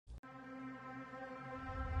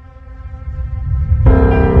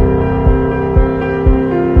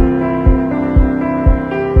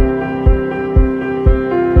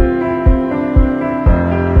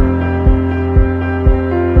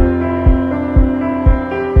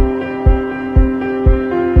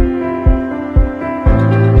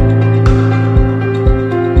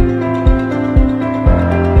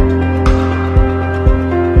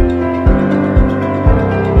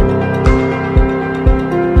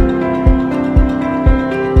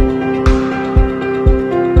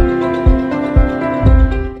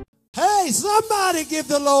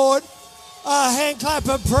a hand clap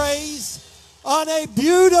of praise on a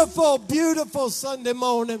beautiful, beautiful Sunday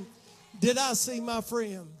morning. Did I see my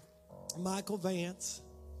friend Michael Vance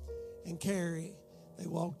and Carrie? They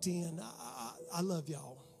walked in. I love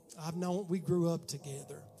y'all. We grew up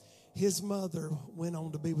together. His mother went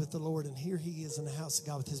on to be with the Lord, and here he is in the house of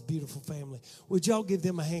God with his beautiful family. Would y'all give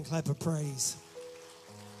them a hand clap of praise?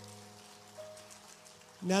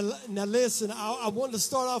 Now listen, I wanted to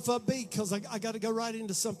start off upbeat because I got to go right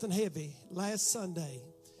into something heavy. Last Sunday,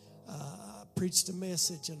 I preached a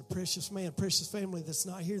message, and a precious family that's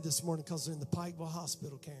not here this morning because they're in the Pikeville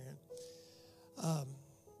Hospital, Karen.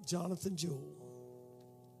 Jonathan Jewell.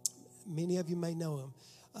 Many of you may know him.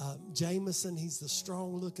 Jameson, he's the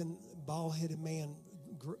strong-looking, bald-headed man,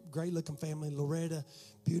 great-looking family. Loretta,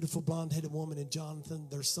 beautiful blonde-headed woman, and Jonathan,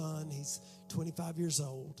 their son, he's 25 years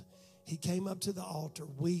old. He came up to the altar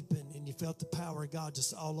weeping, and you felt the power of God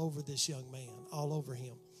just all over this young man, all over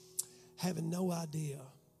him, having no idea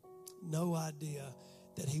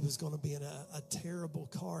that he was going to be in a terrible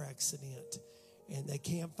car accident, and they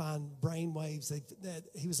can't find brain waves. That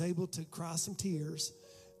he was able to cry some tears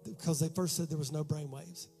because they first said there was no brain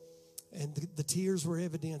waves, and the tears were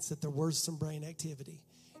evidence that there was some brain activity,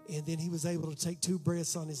 and then he was able to take 2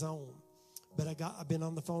 breaths on his own. But I've been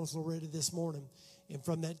on the phone with Loretta this morning, and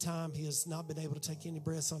from that time, he has not been able to take any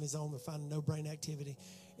breaths on his own. They're finding no brain activity.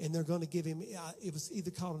 And they're going to give him, it was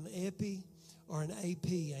either called an epi or an AP,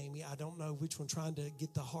 Amy. I don't know which one, trying to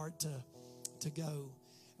get the heart to go.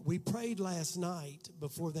 We prayed last night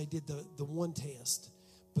before they did the one test,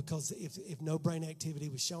 because if no brain activity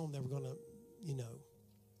was shown, they were going to,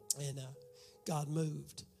 and God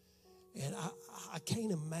moved. And I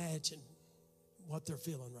can't imagine what they're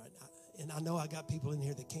feeling right now. And I know I got people in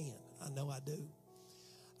here that can. I know I do.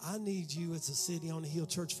 I need you as a City on the Hill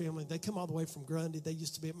church family. They come all the way from Grundy. They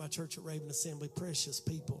used to be at my church at Raven Assembly, precious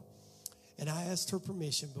people. And I asked her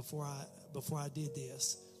permission before I did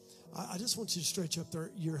this. I just want you to stretch up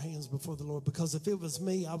your hands before the Lord, because if it was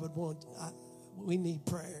me, we need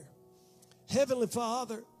prayer. Heavenly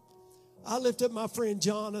Father, I lift up my friend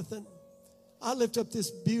Jonathan. I lift up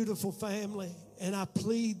this beautiful family, and I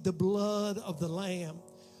plead the blood of the Lamb.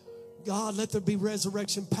 God, let there be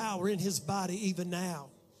resurrection power in his body even now.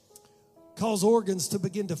 Cause organs to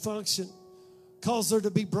begin to function. Cause there to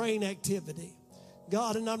be brain activity.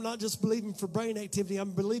 God, and I'm not just believing for brain activity.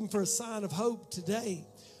 I'm believing for a sign of hope today.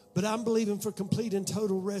 But I'm believing for complete and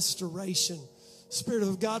total restoration. Spirit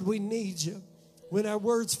of God, we need you. When our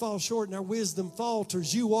words fall short and our wisdom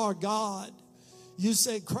falters, you are God. You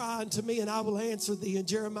said, cry unto me and I will answer thee in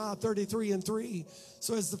Jeremiah 33:3.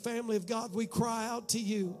 So as the family of God, we cry out to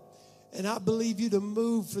you. And I believe you to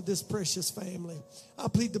move for this precious family. I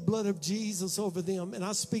plead the blood of Jesus over them. And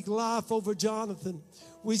I speak life over Jonathan.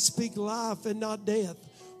 We speak life and not death.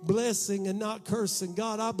 Blessing and not cursing.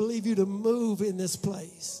 God, I believe you to move in this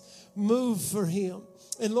place. Move for him.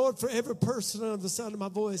 And Lord, for every person under the sound of my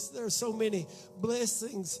voice, there are so many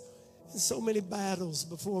blessings and so many battles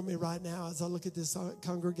before me right now as I look at this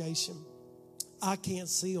congregation. I can't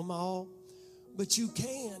see them all, but you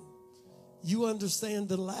can. You understand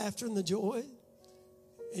the laughter and the joy,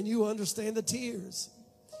 and you understand the tears.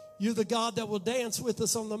 You're the God that will dance with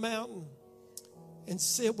us on the mountain and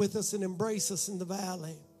sit with us and embrace us in the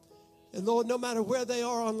valley. And Lord, no matter where they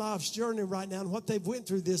are on life's journey right now and what they've went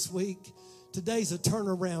through this week, today's a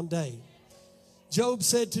turnaround day. Job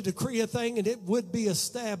said to decree a thing and it would be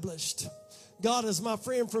established. God, as my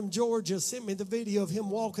friend from Georgia sent me the video of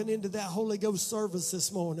him walking into that Holy Ghost service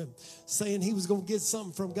this morning, saying he was going to get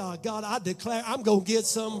something from God. God, I declare I'm going to get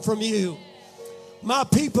something from you. My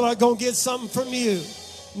people are going to get something from you.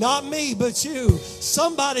 Not me, but you.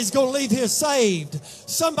 Somebody's going to leave here saved.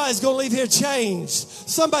 Somebody's going to leave here changed.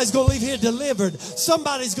 Somebody's going to leave here delivered.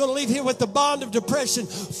 Somebody's going to leave here with the bond of depression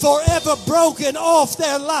forever broken off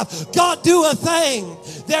their life. God, do a thing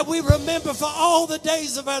that we remember for all the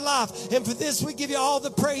days of our life. And for this, we give you all the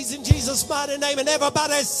praise in Jesus' mighty name. And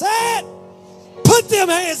everybody said, put them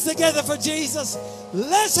hands together for Jesus.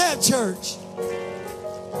 Let's have church.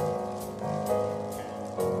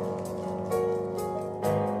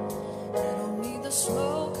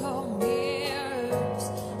 Smoke or mirrors,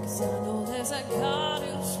 'cause I know there's a God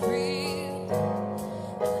who's real.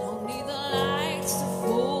 I don't need the lights to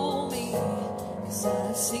fool me, 'cause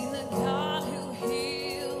I've seen the God who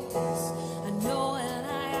heals. I know when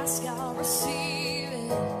I ask I'll receive it,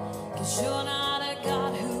 'cause you're not a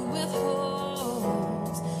God who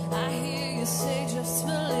withholds. I hear you say just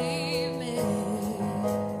believe me.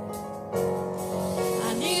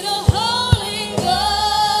 I need a Holy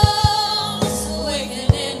Ghost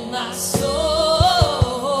awaken in my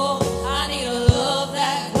soul. I need a love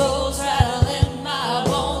that goes right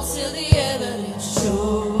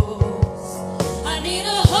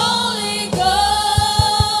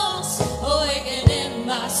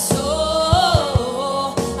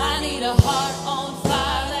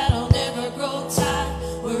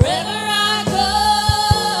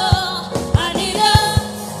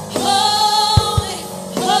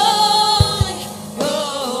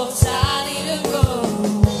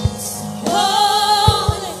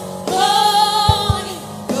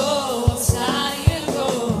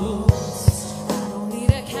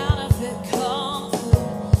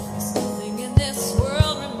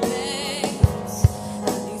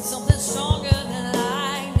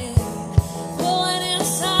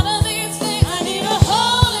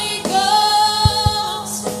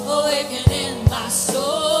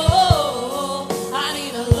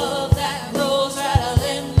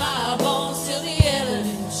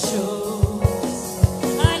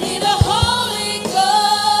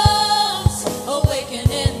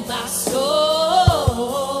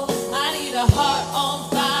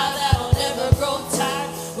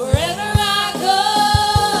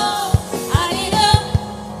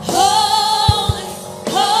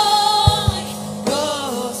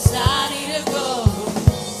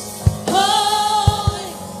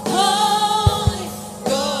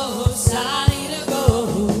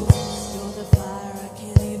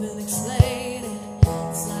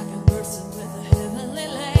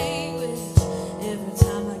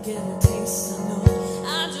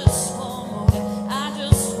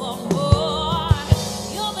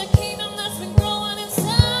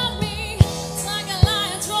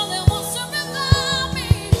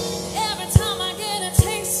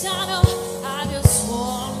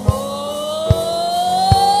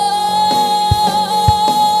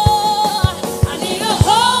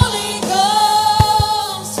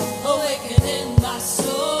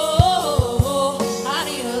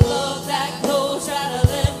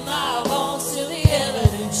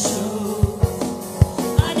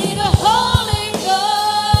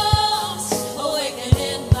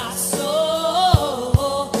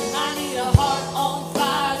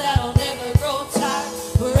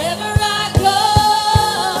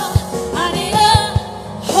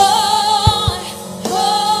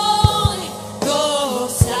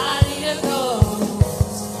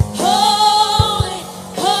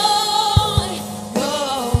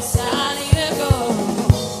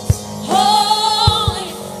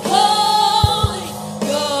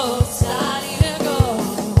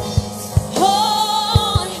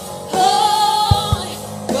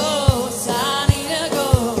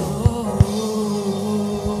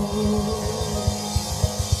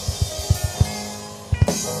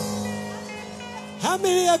How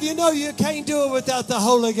many of you know you can't do it without the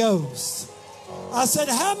Holy Ghost? I said,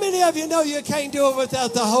 how many of you know you can't do it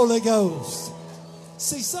without the Holy Ghost?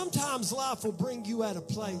 See, sometimes life will bring you at a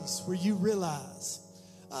place where you realize,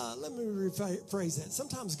 let me rephrase that.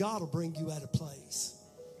 Sometimes God will bring you at a place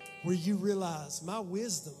where you realize my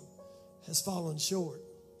wisdom has fallen short.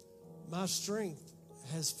 My strength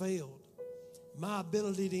has failed. My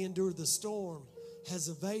ability to endure the storm has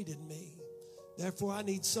evaded me. Therefore, I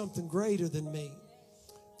need something greater than me.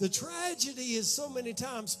 The tragedy is so many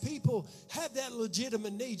times people have that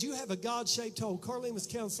legitimate need. You have a God-shaped hole. Carlene was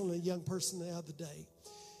counseling a young person the other day,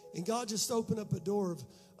 and God just opened up a door of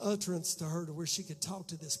utterance to her to where she could talk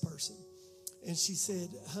to this person. And she said,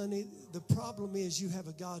 honey, the problem is you have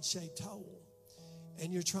a God-shaped hole,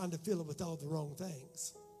 and you're trying to fill it with all the wrong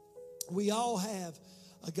things. We all have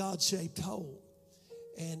a God-shaped hole,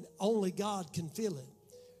 and only God can fill it.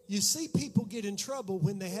 You see people get in trouble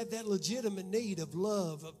when they have that legitimate need of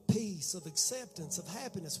love, of peace, of acceptance, of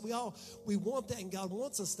happiness. We want that, and God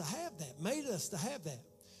wants us to have that, made us to have that.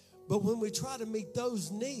 But when we try to meet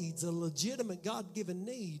those needs, a legitimate God-given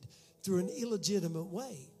need, through an illegitimate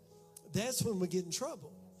way, that's when we get in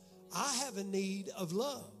trouble. I have a need of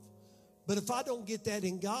love. But if I don't get that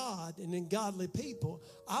in God and in godly people,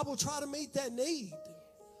 I will try to meet that need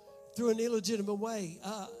through an illegitimate way.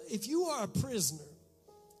 If you are a prisoner,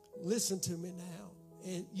 listen to me now,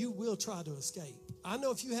 and you will try to escape. I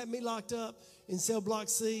know if you have me locked up in Cell Block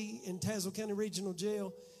C in Tazewell County Regional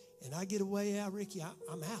Jail and I get away out, Ricky,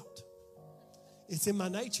 I'm out. It's in my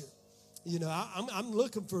nature. You know, I'm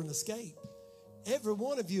looking for an escape. Every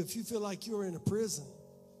one of you, if you feel like you're in a prison,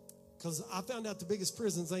 because I found out the biggest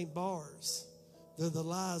prisons ain't bars. They're the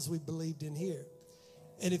lies we believed in here.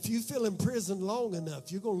 And if you feel in prison long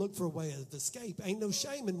enough, you're going to look for a way of escape. Ain't no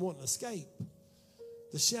shame in wanting to escape.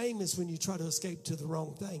 The shame is when you try to escape to the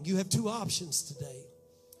wrong thing. You have two options today.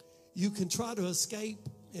 You can try to escape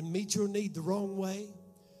and meet your need the wrong way,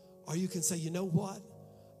 or you can say, you know what?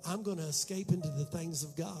 I'm going to escape into the things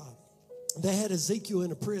of God. They had Ezekiel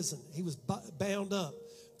in a prison. He was bound up.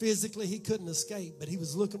 Physically, he couldn't escape, but he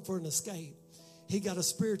was looking for an escape. He got a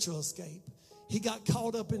spiritual escape. He got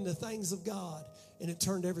caught up in the things of God, and it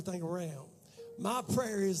turned everything around. My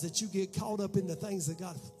prayer is that you get caught up in the things of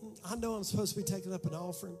God. I know I'm supposed to be taking up an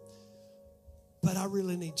offering, but I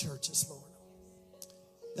really need church this morning.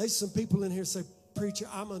 There's some people in here say, preacher,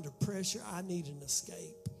 I'm under pressure. I need an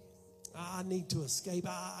escape. I need to escape.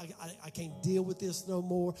 I can't deal with this no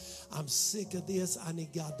more. I'm sick of this. I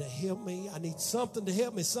need God to help me. I need something to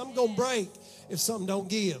help me. Something going to break if something don't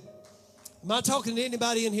give. Am I talking to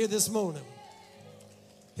anybody in here this morning?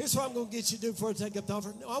 Here's what I'm going to get you to do before I take up the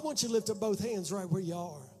offering. No, I want you to lift up both hands right where you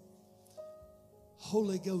are.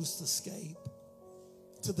 Holy Ghost escape.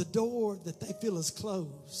 To the door that they feel is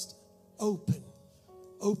closed. Open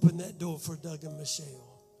that door for Doug and Michelle.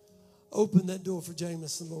 Open that door for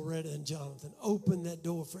Jameson, Loretta, and Jonathan. Open that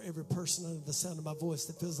door for every person under the sound of my voice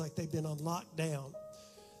that feels like they've been on lockdown,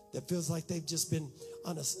 that feels like they've just been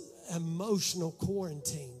on an emotional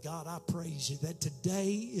quarantine. God, I praise you that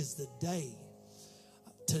today is the day.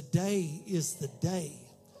 Today is the day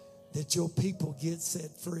that your people get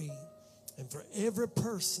set free. And for every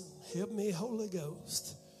person, help me, Holy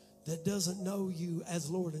Ghost, that doesn't know you as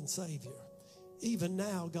Lord and Savior, even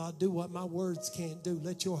now, God, do what my words can't do.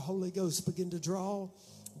 Let your Holy Ghost begin to draw,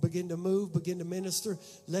 begin to move, begin to minister.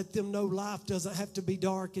 Let them know life doesn't have to be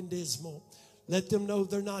dark and dismal. Let them know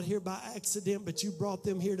they're not here by accident, but you brought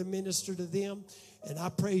them here to minister to them. And I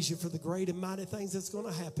praise you for the great and mighty things that's going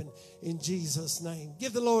to happen in Jesus' name.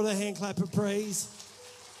 Give the Lord a hand clap of praise.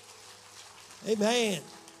 Amen.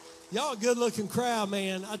 Y'all a good-looking crowd,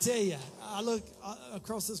 man. I tell you, I look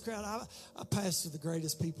across this crowd. I pastor the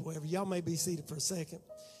greatest people ever. Y'all may be seated for a second.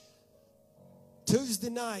 Tuesday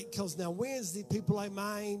night, because now Wednesday, people like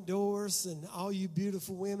Maine, Doris, and all you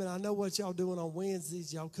beautiful women, I know what y'all doing on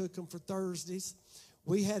Wednesdays. Y'all cook them for Thursdays.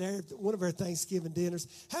 We had one of our Thanksgiving dinners.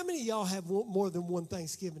 How many of y'all have more than one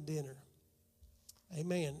Thanksgiving dinner?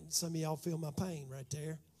 Amen. Some of y'all feel my pain right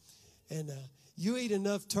there. And you eat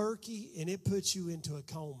enough turkey, and it puts you into a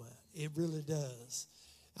coma. It really does.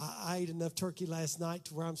 I ate enough turkey last night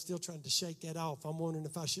to where I'm still trying to shake that off. I'm wondering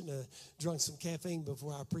if I shouldn't have drunk some caffeine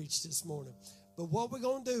before I preached this morning. But what we're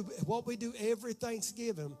going to do, what we do every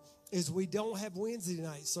Thanksgiving, is we don't have Wednesday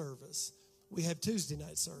night service. We have Tuesday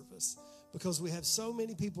night service. Because we have so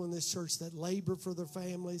many people in this church that labor for their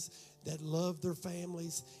families, that love their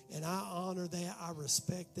families, and I honor that. I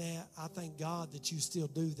respect that. I thank God that you still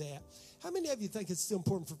do that. How many of you think it's still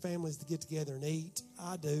important for families to get together and eat?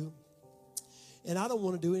 I do. And I don't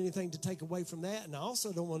want to do anything to take away from that, and I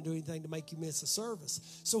also don't want to do anything to make you miss a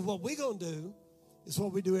service. So what we're going to do It's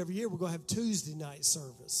what we do every year. We're going to have Tuesday night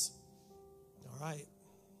service. All right.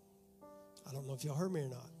 I don't know if y'all heard me or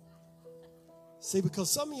not. See, because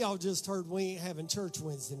some of y'all just heard we ain't having church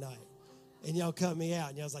Wednesday night. And y'all cut me out.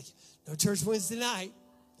 And y'all was like, no church Wednesday night.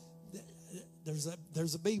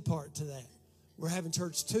 There's a B part to that. We're having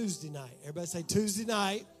church Tuesday night. Everybody say Tuesday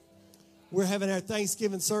night. We're having our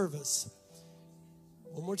Thanksgiving service.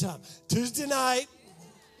 One more time. Tuesday night,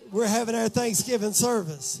 we're having our Thanksgiving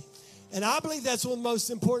service. And I believe that's one of the most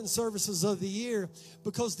important services of the year,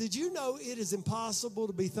 because did you know it is impossible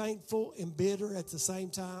to be thankful and bitter at the same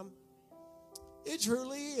time? It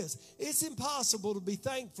truly is. It's impossible to be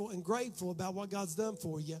thankful and grateful about what God's done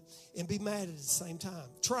for you and be mad at the same time.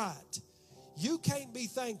 Try it. You can't be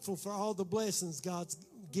thankful for all the blessings God's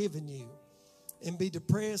given you and be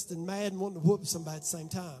depressed and mad and wanting to whoop somebody at the same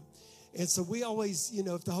time. And so we always,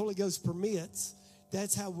 if the Holy Ghost permits,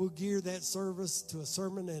 that's how we'll gear that service to a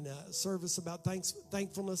sermon and a service about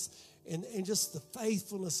thankfulness and just the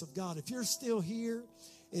faithfulness of God. If you're still here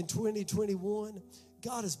in 2021,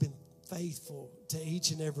 God has been faithful to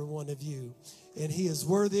each and every one of you. And He is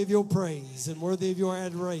worthy of your praise and worthy of your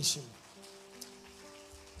adoration.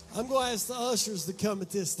 I'm going to ask the ushers to come at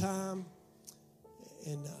this time.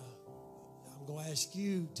 And I'm going to ask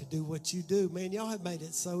you to do what you do. Man, y'all have made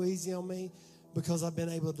it so easy on me, because I've been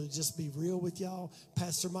able to just be real with y'all.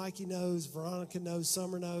 Pastor Mikey knows, Veronica knows,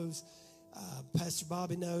 Summer knows, Pastor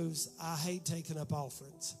Bobby knows. I hate taking up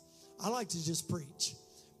offerings. I like to just preach.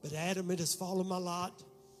 But Adam, it has fallen my lot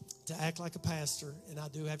to act like a pastor, and I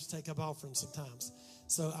do have to take up offerings sometimes.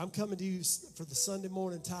 So I'm coming to you for the Sunday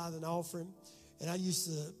morning tithe and offering. And I used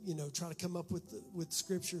to, try to come up with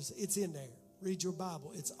scriptures. It's in there. Read your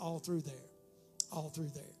Bible. It's all through there. All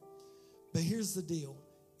through there. But here's the deal.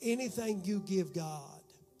 Anything you give God,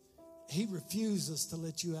 He refuses to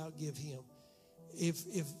let you outgive Him.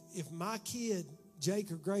 If my kid,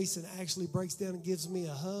 Jake or Grayson, actually breaks down and gives me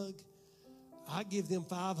a hug, I give them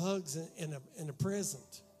 5 hugs and a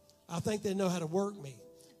present. I think they know how to work me.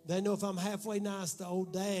 They know if I'm halfway nice to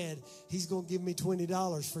old dad, he's going to give me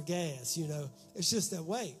 $20 for gas, It's just that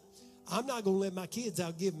way. I'm not going to let my kids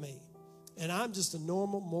outgive me. And I'm just a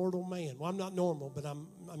normal, mortal man. Well, I'm not normal, but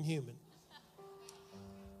I'm human.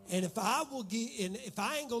 And if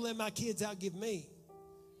I ain't going to let my kids outgive me,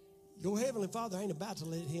 your Heavenly Father ain't about to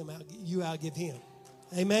let you outgive Him.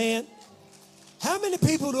 Amen. How many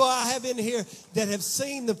people do I have in here that have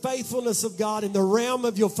seen the faithfulness of God in the realm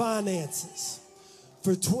of your finances?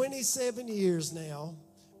 For 27 years now,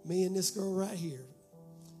 me and this girl right here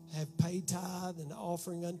have paid tithe and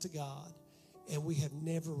offering unto God, and we have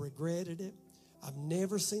never regretted it. I've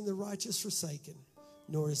never seen the righteous forsaken,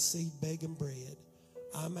 nor his seed begging bread.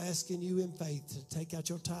 I'm asking you in faith to take out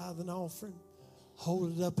your tithe and offering,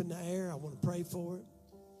 hold it up in the air. I want to pray for it.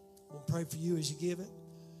 I want to pray for you as you give it.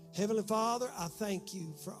 Heavenly Father, I thank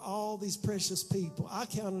you for all these precious people. I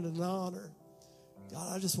count it an honor.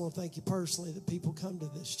 God, I just want to thank you personally that people come to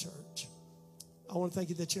this church. I want to thank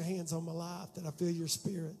you that your hand's on my life, that I feel your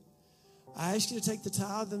spirit. I ask you to take the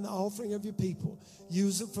tithe and the offering of your people,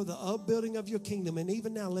 use it for the upbuilding of your kingdom, and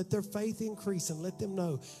even now let their faith increase and let them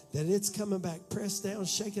know that it's coming back, pressed down,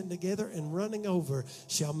 shaken together, and running over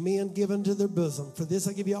shall men give unto their bosom. For this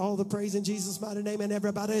I give you all the praise in Jesus' mighty name, and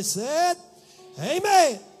everybody said,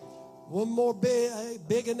 amen. One more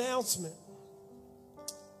big announcement.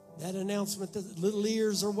 That announcement that little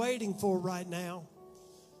ears are waiting for right now.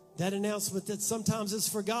 That announcement that sometimes is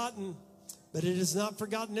forgotten, but it is not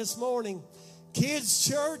forgotten this morning. Kids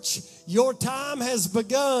Church, your time has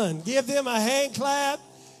begun. Give them a hand clap.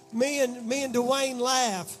 Me and Dwayne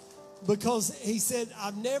laugh because he said,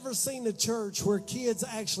 I've never seen a church where kids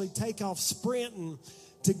actually take off sprinting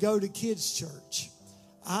to go to Kids Church.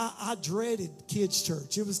 I dreaded Kids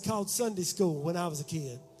Church. It was called Sunday school when I was a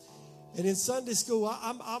kid. And in Sunday school,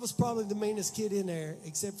 I was probably the meanest kid in there,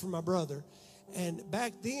 except for my brother. And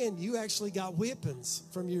back then, you actually got whippings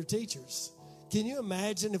from your teachers. Can you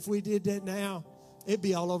imagine if we did that now? It'd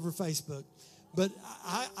be all over Facebook. But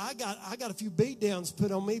I got a few beat downs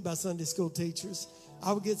put on me by Sunday school teachers.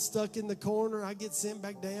 I would get stuck in the corner. I'd get sent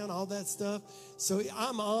back down, all that stuff. So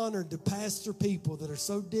I'm honored to pastor people that are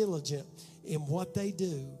so diligent in what they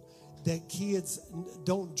do that kids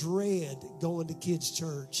don't dread going to Kids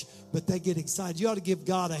Church, but they get excited. You ought to give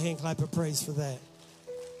God a hand clap of praise for that.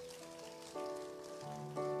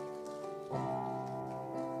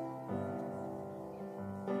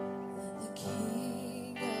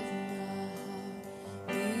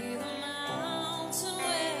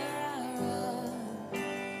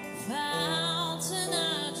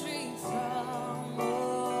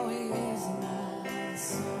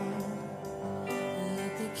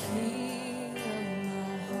 King of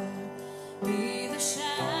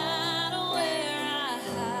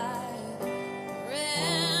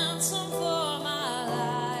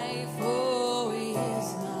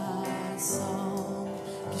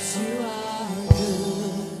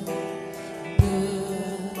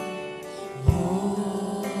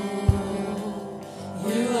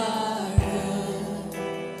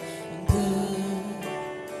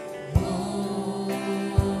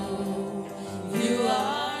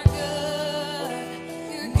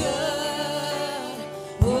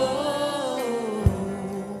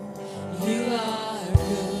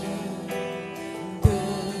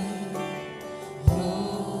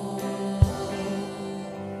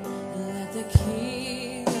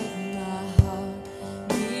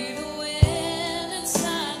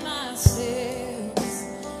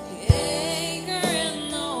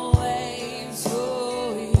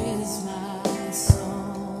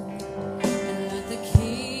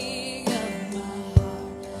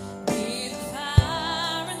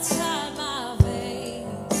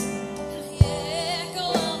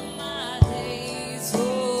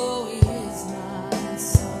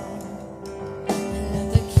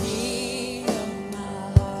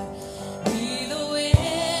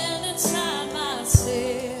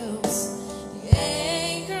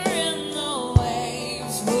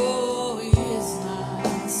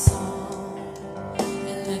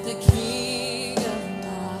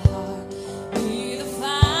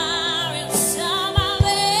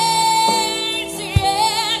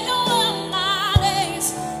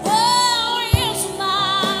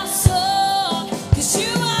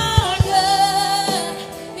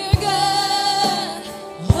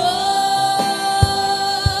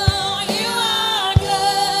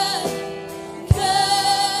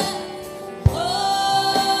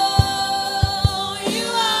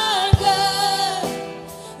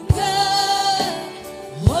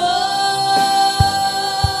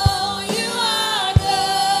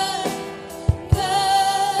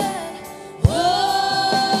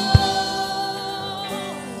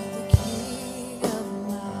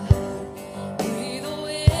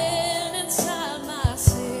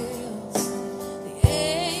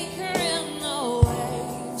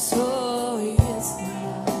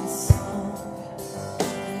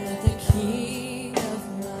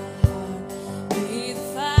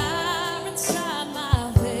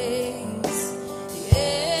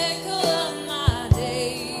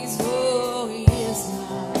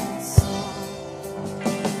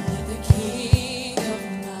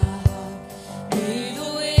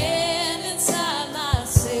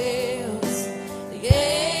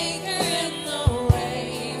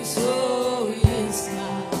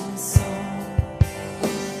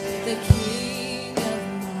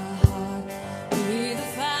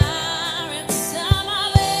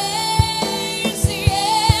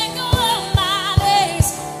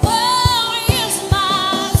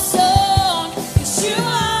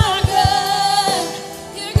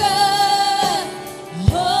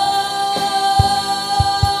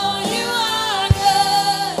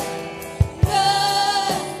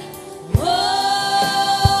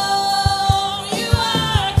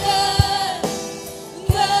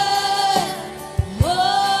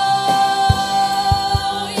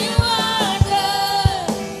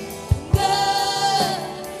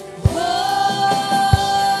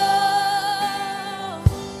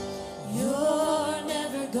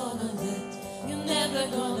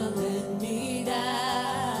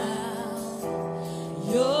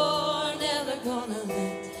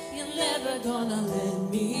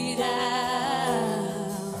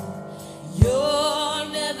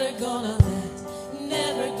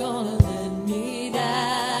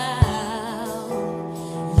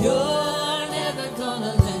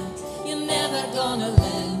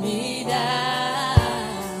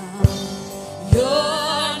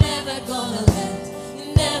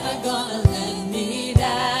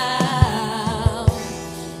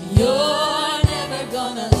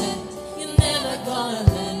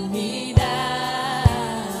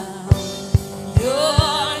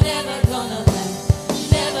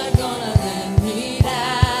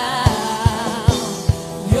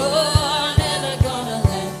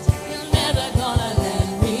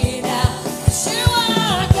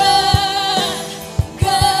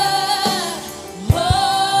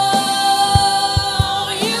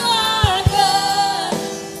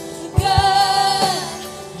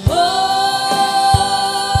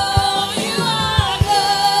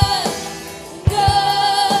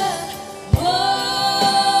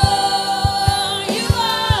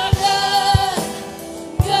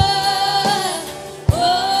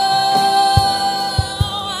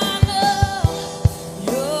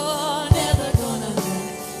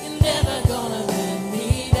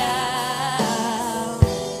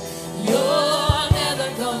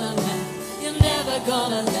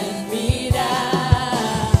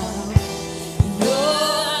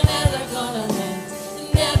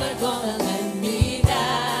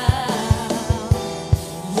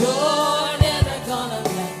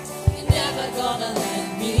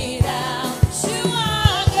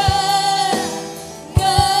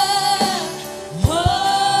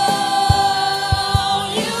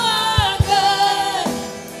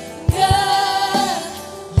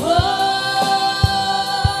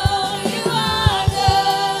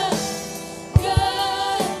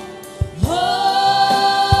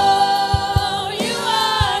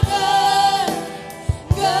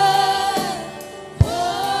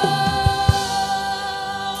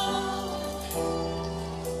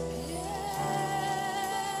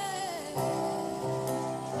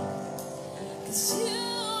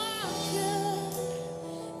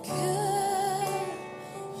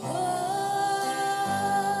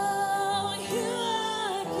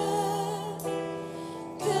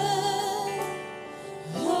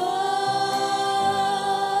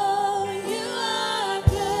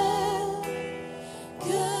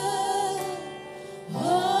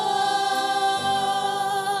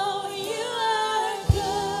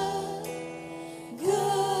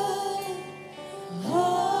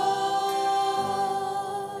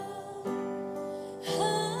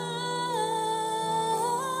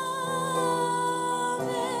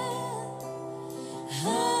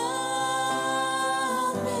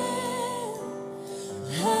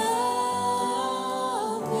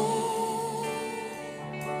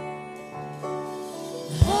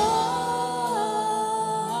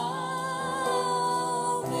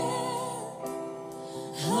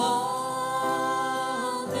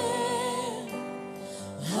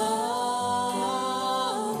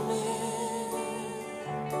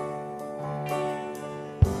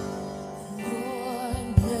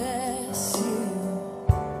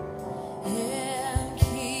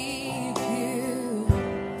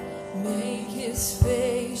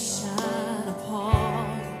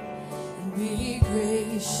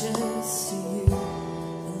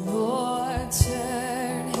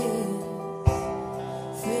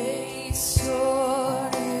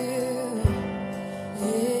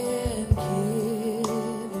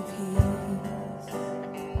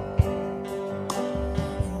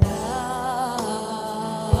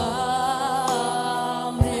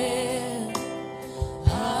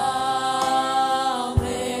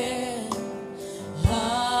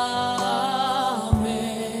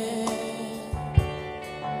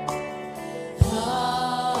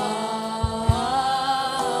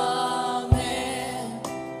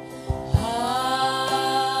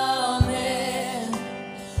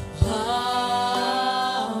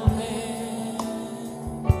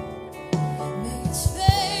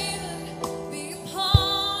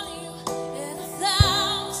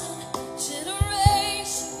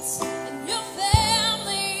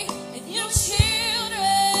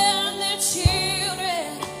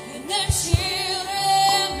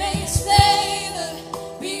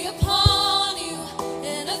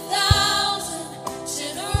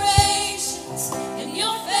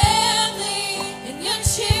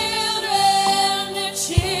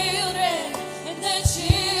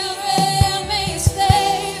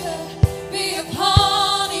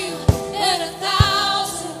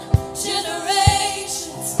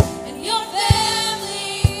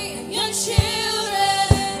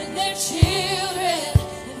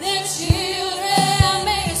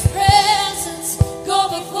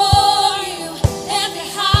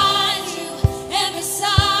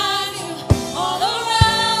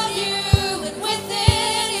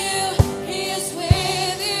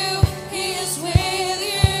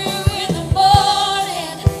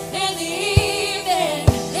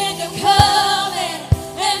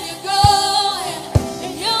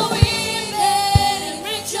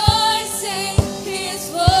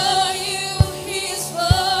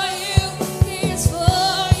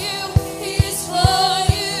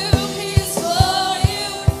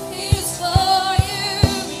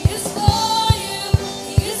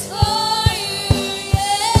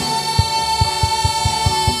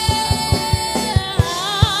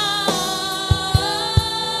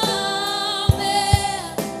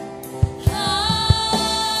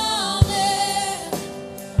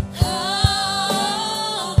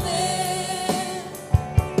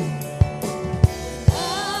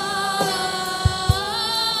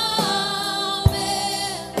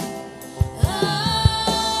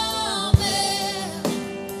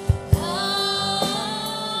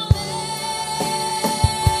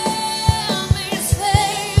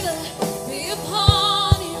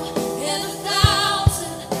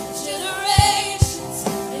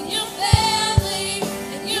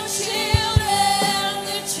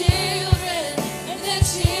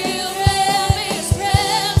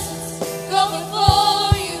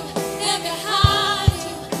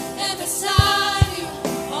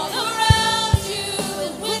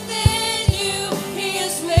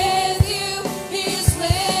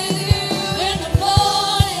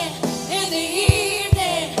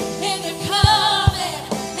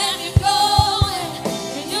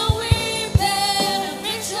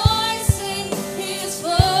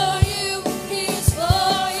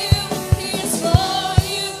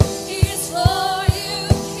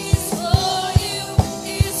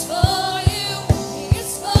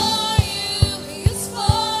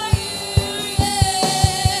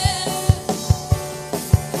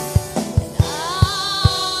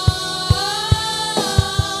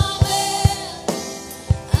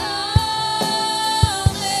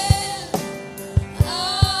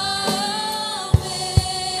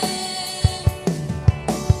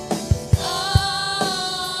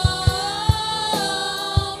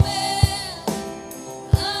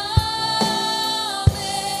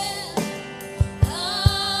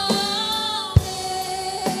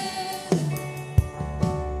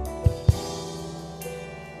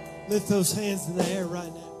Lift those hands in the air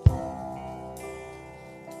right now.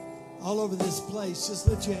 All over this place, just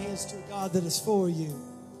lift your hands to a God that is for you.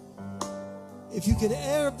 If you could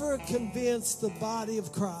ever convince the body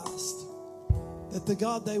of Christ that the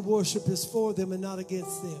God they worship is for them and not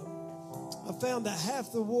against them, I found that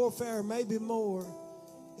half the warfare, maybe more,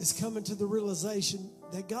 is coming to the realization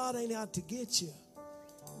that God ain't out to get you.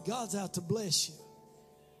 God's out to bless you.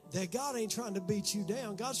 That God ain't trying to beat you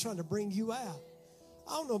down. God's trying to bring you out.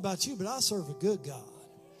 I don't know about you, but I serve a good God.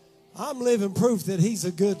 I'm living proof that he's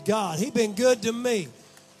a good God. He's been good to me.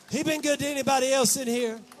 He's been good to anybody else in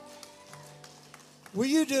here. Will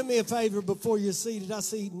you do me a favor before you're seated? I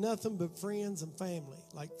see nothing but friends and family,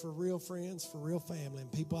 like for real friends, for real family,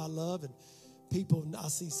 and people I love, and people, I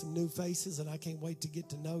see some new faces, and I can't wait to get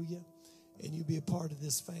to know you, and you be a part of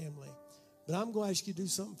this family. But I'm going to ask you to do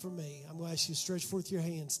something for me. I'm going to ask you to stretch forth your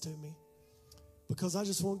hands to me, because I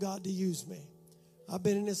just want God to use me. I've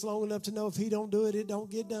been in this long enough to know if he don't do it, it don't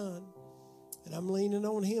get done. And I'm leaning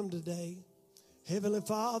on him today. Heavenly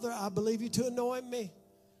Father, I believe you to anoint me.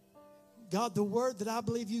 God, the word that I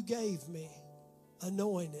believe you gave me,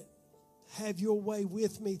 anoint it. Have your way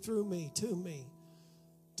with me, through me, to me,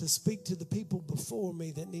 to speak to the people before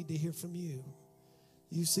me that need to hear from you.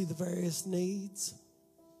 You see the various needs.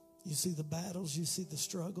 You see the battles. You see the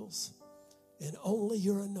struggles. And only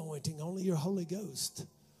your anointing, only your Holy Ghost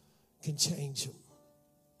can change them.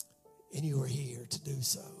 And you are here to do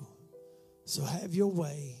so. So have your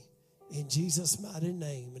way in Jesus' mighty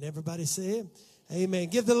name. And everybody said, amen.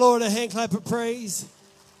 Give the Lord a hand clap of praise.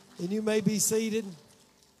 And you may be seated.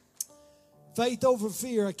 Faith over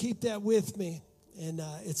fear. I keep that with me. And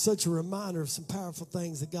it's such a reminder of some powerful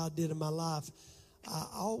things that God did in my life. I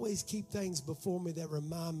always keep things before me that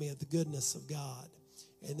remind me of the goodness of God.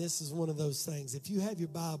 And this is one of those things. If you have your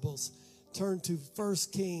Bibles, turn to 1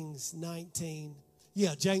 Kings 19.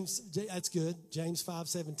 Yeah, James, that's good. James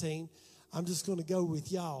 5:17. I'm just going to go with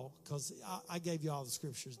y'all because I gave you all the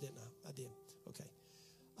scriptures, didn't I? I did. Okay.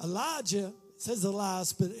 Elijah, it says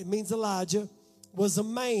Elias, but it means Elijah, was a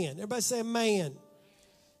man. Everybody say man.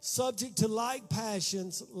 Subject to like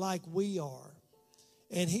passions like we are.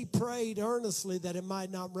 And he prayed earnestly that it might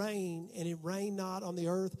not rain, and it rained not on the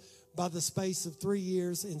earth by the space of 3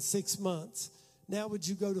 years and 6 months. Now would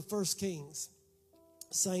you go to 1 Kings?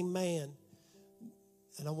 Same man.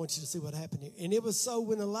 And I want you to see what happened here. And it was so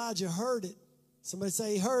when Elijah heard it, somebody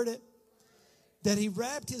say he heard it, that he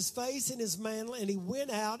wrapped his face in his mantle, and he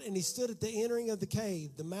went out, and he stood at the entering of the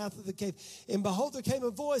cave, the mouth of the cave. And behold, there came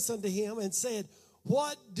a voice unto him and said,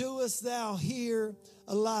 what doest thou here,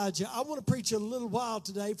 Elijah? I want to preach a little while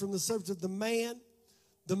today from the subject of the man,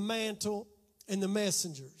 the mantle, and the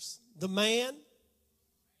messengers. The man,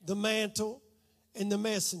 the mantle, and the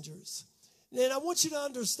messengers. And I want you to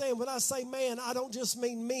understand, when I say man, I don't just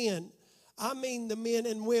mean men. I mean the men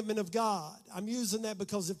and women of God. I'm using that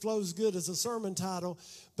because it flows good as a sermon title,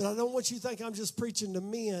 but I don't want you to think I'm just preaching to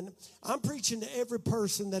men. I'm preaching to every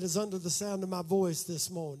person that is under the sound of my voice this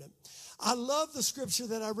morning. I love the scripture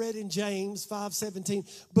that I read in James 5:17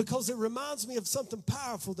 because it reminds me of something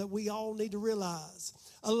powerful that we all need to realize.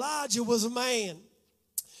 Elijah was a man.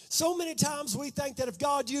 So many times we think that if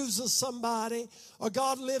God uses somebody or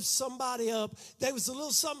God lifts somebody up, there was a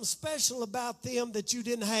little something special about them that you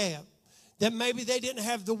didn't have. That maybe they didn't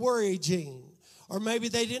have the worry gene, or maybe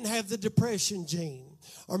they didn't have the depression gene,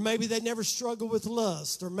 or maybe they never struggled with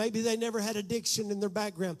lust, or maybe they never had addiction in their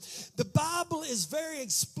background. The Bible is very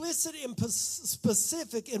explicit and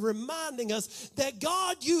specific in reminding us that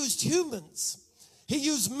God used humans. He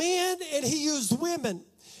used men and he used women.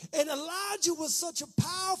 And Elijah was such a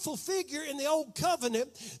powerful figure in the old covenant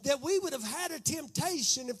that we would have had a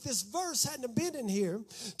temptation, if this verse hadn't been in here,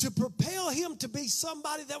 to propel him to be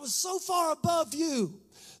somebody that was so far above you,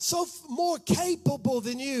 so more capable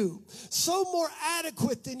than you, so more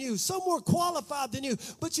adequate than you, so more qualified than you.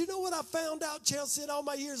 But you know what I found out, Chelsea, in all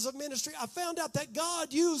my years of ministry? I found out that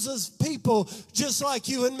God uses people just like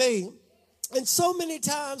you and me. And so many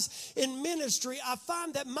times in ministry, I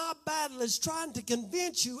find that my battle is trying to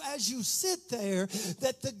convince you as you sit there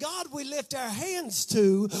that the God we lift our hands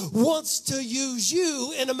to wants to use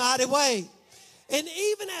you in a mighty way. And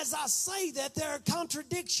even as I say that, there are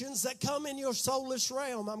contradictions that come in your soulish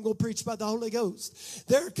realm. I'm going to preach about the Holy Ghost.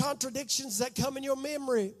 There are contradictions that come in your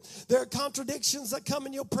memory. There are contradictions that come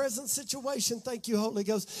in your present situation. Thank you, Holy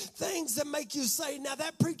Ghost. Things that make you say, now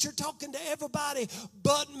that preacher talking to everybody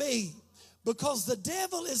but me. Because the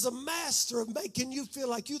devil is a master of making you feel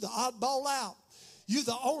like you're the oddball out. You're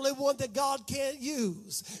the only one that God can't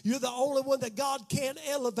use. You're the only one that God can't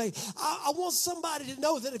elevate. I want somebody to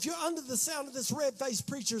know that if you're under the sound of this red-faced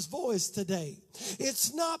preacher's voice today,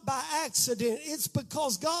 it's not by accident. It's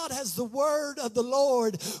because God has the word of the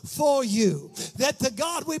Lord for you. That the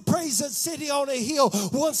God we praise at City on a Hill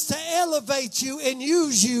wants to elevate you and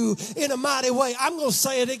use you in a mighty way. I'm going to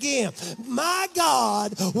say it again. My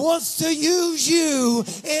God wants to use you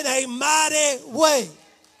in a mighty way.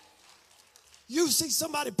 You see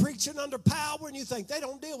somebody preaching under power and you think they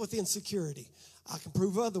don't deal with insecurity. I can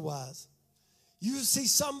prove otherwise. You see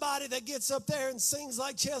somebody that gets up there and sings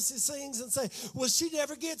like Chelsea sings and say, well, she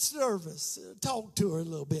never gets nervous. Talk to her a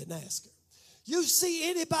little bit and ask her. You see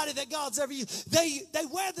anybody that God's ever used, they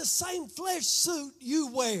wear the same flesh suit you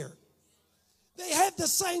wear. They have the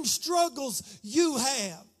same struggles you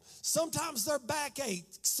have. Sometimes their backache.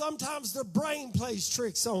 Sometimes their brain plays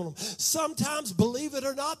tricks on them. Sometimes, believe it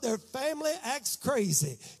or not, their family acts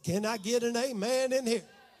crazy. Can I get an amen in here?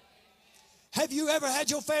 Have you ever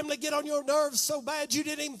had your family get on your nerves so bad you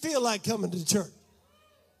didn't even feel like coming to church?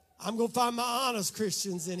 I'm going to find my honest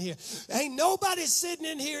Christians in here. Ain't nobody sitting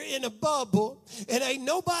in here in a bubble, and ain't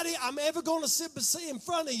nobody I'm ever going to sit in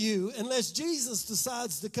front of you unless Jesus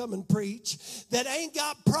decides to come and preach that ain't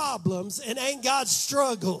got problems and ain't got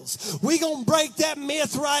struggles. We going to break that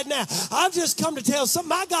myth right now. I've just come to tell something.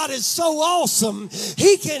 My God is so awesome,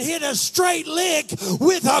 he can hit a straight lick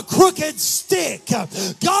with a crooked stick.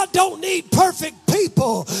 God don't need perfect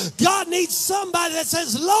people. God needs somebody that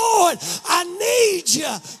says, Lord, I need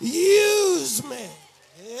you. Use me.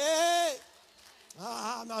 Yeah.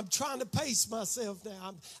 I'm trying to pace myself now.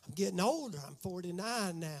 I'm getting older. I'm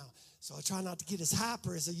 49 now. So I try not to get as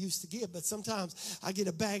hyper as I used to get. But sometimes I get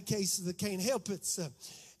a bad case that can't help it.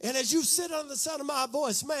 And as you sit under the sound of my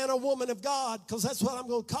voice, man or woman of God, because that's what I'm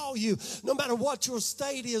going to call you, no matter what your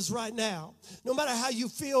state is right now, no matter how you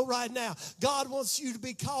feel right now, God wants you to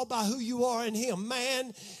be called by who you are in him,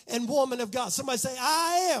 man and woman of God. Somebody say,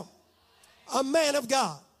 I am a man of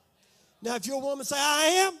God. Now, if you're a woman, say,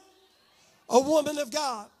 I am a woman of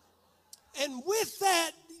God. And with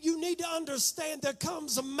that, you need to understand there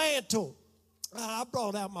comes a mantle. I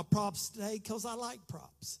brought out my props today because I like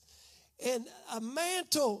props. And a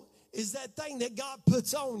mantle is that thing that God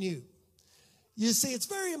puts on you. You see, it's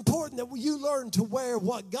very important that you learn to wear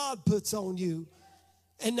what God puts on you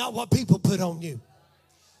and not what people put on you.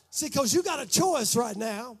 See, because you got a choice right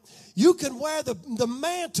now. You can wear the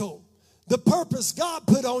mantle, the purpose God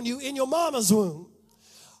put on you in your mama's womb.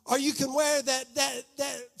 Or you can wear that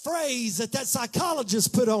phrase that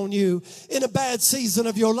psychologist put on you in a bad season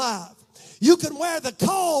of your life. You can wear the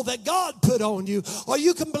call that God put on you, or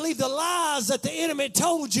you can believe the lies that the enemy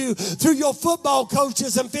told you through your football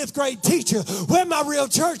coaches and fifth grade teacher. Where my real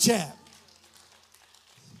church at?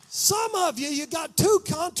 Some of you got two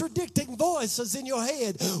contradicting voices in your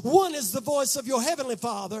head. One is the voice of your heavenly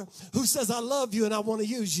Father who says, I love you and I want to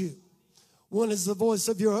use you. One is the voice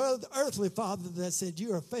of your earthly father that said,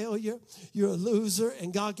 you're a failure, you're a loser,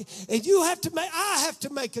 and God, and I have to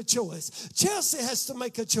make a choice. Chelsea has to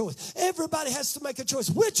make a choice. Everybody has to make a choice.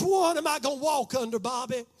 Which one am I going to walk under,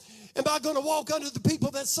 Bobby? Am I going to walk under the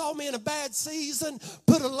people that saw me in a bad season,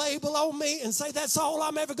 put a label on me and say that's all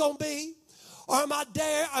I'm ever going to be? Or am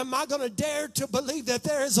I going to dare to believe that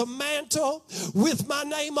there is a mantle with my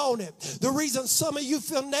name on it? The reason some of you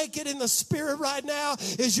feel naked in the spirit right now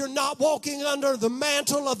is you're not walking under the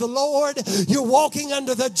mantle of the Lord. You're walking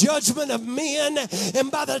under the judgment of men. And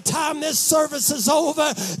by the time this service is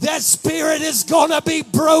over, that spirit is going to be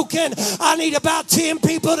broken. I need about 10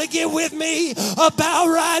 people to get with me about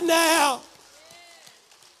right now.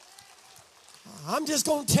 I'm just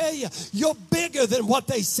going to tell you, you're bigger than what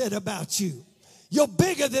they said about you. You're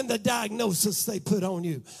bigger than the diagnosis they put on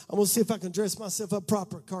you. I'm going to see if I can dress myself up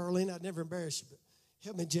proper, Carlene. I'd never embarrass you, but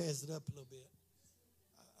help me jazz it up a little bit.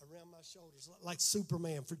 Around my shoulders, like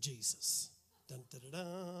Superman for Jesus. Dun, dun, dun,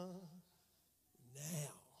 dun.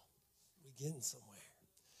 Now, we're getting somewhere.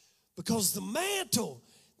 Because the mantle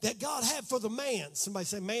that God had for the man, somebody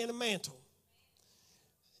say man and mantle.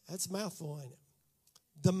 That's a mouthful, ain't it?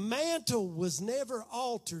 The mantle was never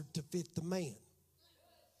altered to fit the man.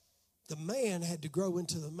 The man had to grow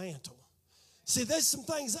into the mantle. See, there's some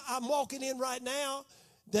things I'm walking in right now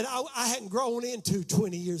that I hadn't grown into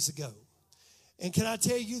 20 years ago. And can I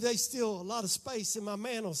tell you, there's still a lot of space in my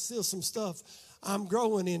mantle, still some stuff I'm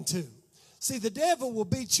growing into. See, the devil will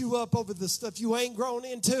beat you up over the stuff you ain't grown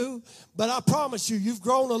into, but I promise you, you've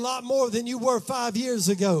grown a lot more than you were 5 years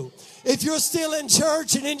ago. If you're still in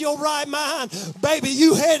church and in your right mind, baby,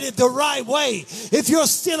 you headed the right way. If you're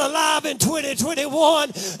still alive in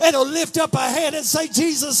 2021 and will lift up a hand and say,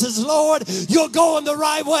 Jesus is Lord, you're going the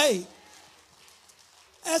right way.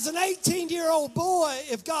 As an 18-year-old boy,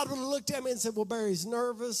 if God would have looked at me and said, well, Barry's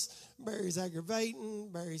nervous, Barry's aggravating,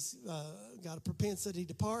 Barry's got a propensity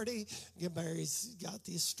to party, Barry's got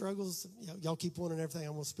these struggles, y'all keep wanting everything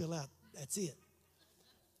I'm going to spill out. That's it.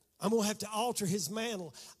 I'm going to have to alter his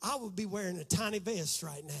mantle. I would be wearing a tiny vest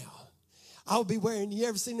right now. I would be wearing, you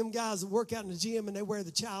ever seen them guys that work out in the gym and they wear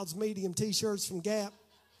the Child's Medium t-shirts from Gap?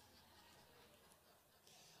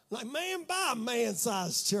 Like, man, buy a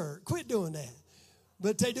man-sized shirt. Quit doing that.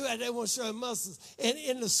 But they do that. They want to show muscles. And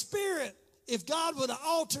in the spirit, if God would have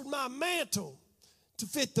altered my mantle to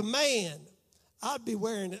fit the man, I'd be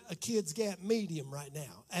wearing a Kids Gap medium right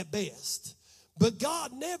now at best. But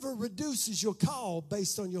God never reduces your call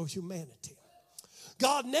based on your humanity.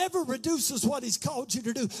 God never reduces what he's called you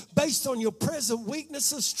to do based on your present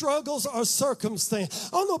weaknesses, struggles, or circumstance.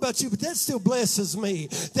 I don't know about you, but that still blesses me.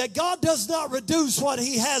 That God does not reduce what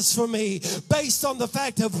he has for me based on the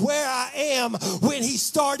fact of where I am when he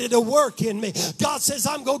started to work in me. God says,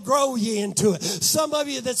 I'm going to grow you into it. Some of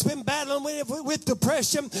you that's been battling with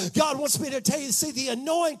depression, God wants me to tell you, see, the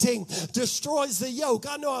anointing destroys the yoke.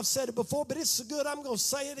 I know I've said it before, but it's so good, I'm going to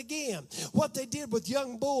say it again. What they did with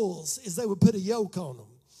young bulls is they would put a yoke on them,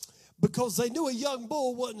 because they knew a young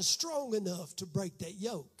bull wasn't strong enough to break that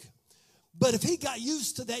yoke. But if he got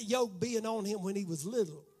used to that yoke being on him when he was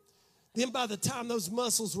little, then by the time those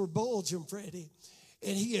muscles were bulging, Freddie,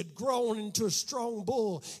 and he had grown into a strong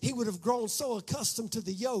bull, he would have grown so accustomed to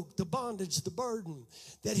the yoke, the bondage, the burden,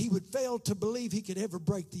 that he would fail to believe he could ever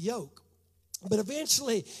break the yoke. But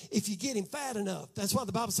eventually, if you get him fat enough, that's why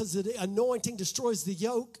the Bible says that anointing destroys the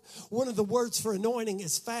yoke. One of the words for anointing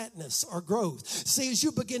is fatness or growth. See, as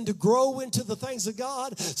you begin to grow into the things of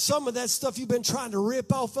God, some of that stuff you've been trying to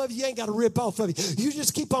rip off of you ain't got to rip off of you. You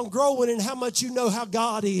just keep on growing in how much you know how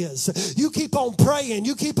God is. You keep on praying.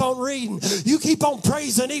 You keep on reading. You keep on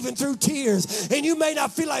praising even through tears. And you may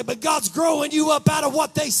not feel like, but God's growing you up out of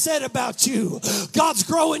what they said about you. God's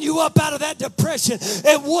growing you up out of that depression.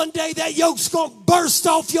 And one day that yoke's going to burst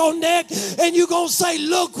off your neck and you're going to say,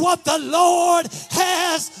 look what the Lord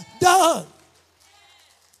has done.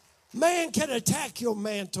 Man can attack your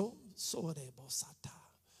mantle,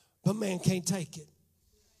 but man can't take it.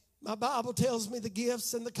 My Bible tells me the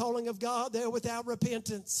gifts and the calling of God, they're without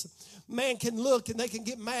repentance. Man can look and they can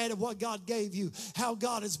get mad at what God gave you, how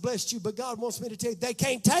God has blessed you, but God wants me to tell you, they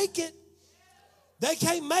can't take it. They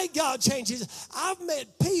can't make God change his. I've met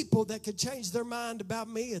people that could change their mind about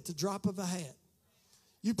me at the drop of a hat.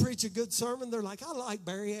 You preach a good sermon, they're like, I like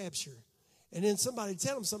Barry Absher. And then somebody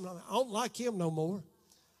tell them something, I don't like him no more.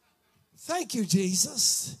 Thank you,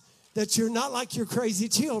 Jesus, that you're not like your crazy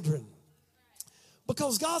children.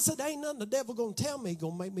 Because God said, ain't nothing the devil going to tell me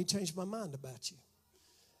going to make me change my mind about you.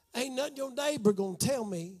 Ain't nothing your neighbor going to tell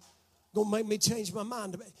me going to make me change my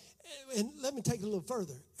mind about you. And let me take it a little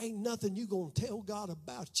further. Ain't nothing you going to tell God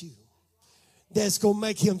about you that's going to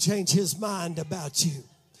make him change his mind about you.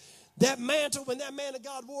 That mantle, when that man of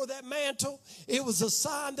God wore that mantle, it was a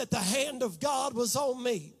sign that the hand of God was on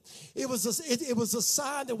me. It was a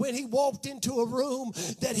sign that when he walked into a room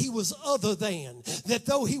that he was other than. That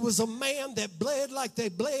though he was a man that bled like they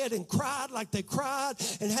bled and cried like they cried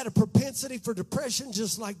and had a propensity for depression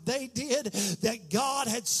just like they did, that God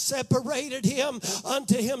had separated him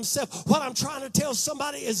unto himself. What I'm trying to tell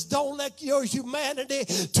somebody is don't let your humanity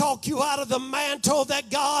talk you out of the mantle that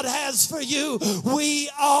God has for you. We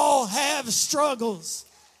all have struggles.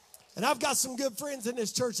 And I've got some good friends in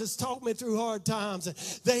this church that's talked me through hard times. And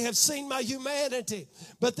they have seen my humanity,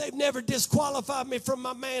 but they've never disqualified me from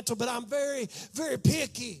my mantle. But I'm very, very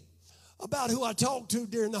picky about who I talk to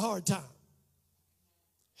during the hard time.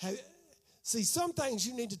 See, some things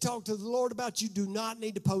you need to talk to the Lord about, you do not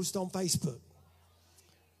need to post on Facebook.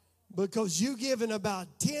 Because you're giving about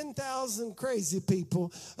 10,000 crazy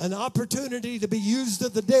people an opportunity to be used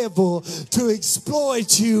of the devil to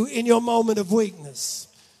exploit you in your moment of weakness.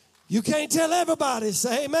 You can't tell everybody,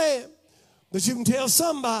 say amen, but you can tell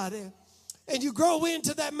somebody. And you grow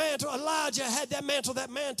into that mantle. Elijah had that mantle. That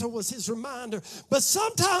mantle was his reminder. But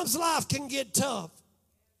sometimes life can get tough.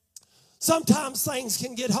 Sometimes things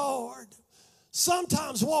can get hard.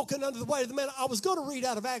 Sometimes walking under the weight of the mantle. I was going to read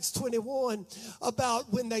out of Acts 21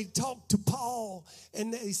 about when they talked to Paul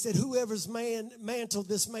and they said, whoever's mantle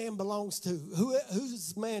this man belongs to,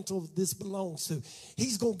 whose mantle this belongs to,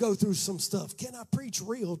 he's going to go through some stuff. Can I preach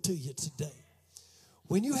real to you today?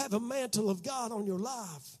 When you have a mantle of God on your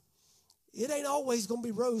life, it ain't always going to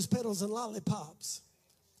be rose petals and lollipops.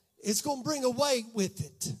 It's going to bring a weight with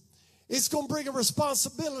it. It's going to bring a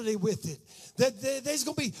responsibility with it. There's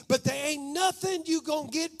going to be, but there ain't nothing you going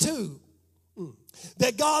to get to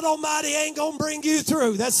that God Almighty ain't going to bring you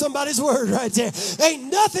through. That's somebody's word right there.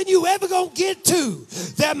 Ain't nothing you ever going to get to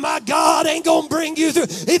that my God ain't going to bring you through.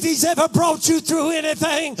 If he's ever brought you through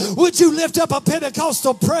anything, would you lift up a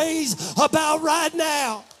Pentecostal praise about right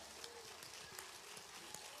now?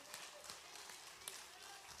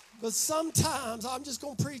 But sometimes, I'm just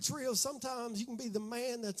going to preach real, sometimes you can be the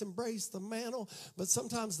man that's embraced the mantle, but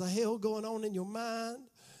sometimes the hell going on in your mind,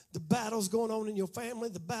 the battle's going on in your family,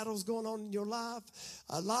 the battle's going on in your life.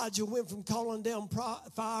 Elijah went from calling down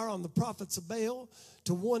fire on the prophets of Baal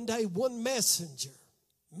to one day one messenger,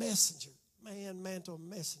 man, mantle of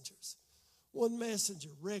messengers. One messenger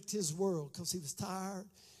wrecked his world because he was tired,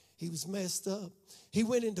 he was messed up. He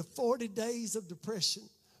went into 40 days of depression.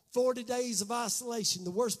 40 days of isolation.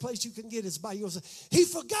 The worst place you can get is by yourself. He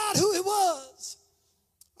forgot who it was.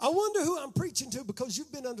 I wonder who I'm preaching to because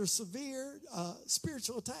you've been under severe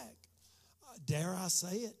spiritual attack. Dare I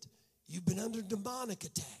say it? You've been under demonic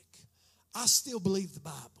attack. I still believe the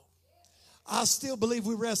Bible. I still believe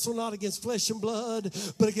we wrestle not against flesh and blood,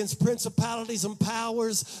 but against principalities and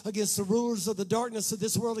powers, against the rulers of the darkness of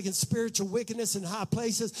this world, against spiritual wickedness in high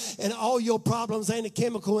places. And all your problems ain't a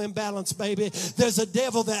chemical imbalance, baby. There's a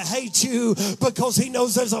devil that hates you because he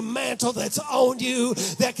knows there's a mantle that's on you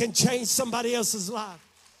that can change somebody else's life.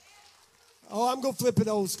 Oh, I'm going to flip it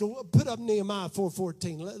old school. Put up Nehemiah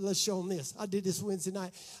 4:14. Let's show them this. I did this Wednesday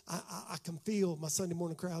night. I can feel my Sunday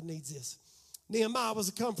morning crowd needs this. Nehemiah was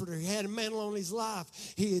a comforter. He had a mantle on his life.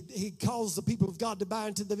 He caused the people of God to buy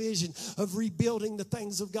into the vision of rebuilding the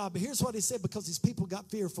things of God. But here's what he said, because his people got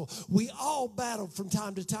fearful. We all battle from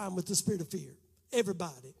time to time with the spirit of fear.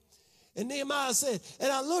 Everybody. And Nehemiah said, and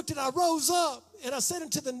I looked and I rose up and I said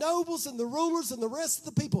unto the nobles and the rulers and the rest of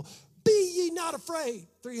the people, be ye not afraid.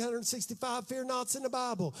 365 fear nots in the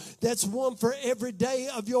Bible. That's one for every day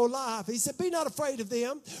of your life. He said, be not afraid of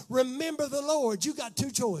them. Remember the Lord. You got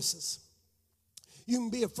two choices. You can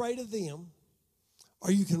be afraid of them,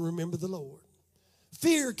 or you can remember the Lord.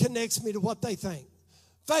 Fear connects me to what they think.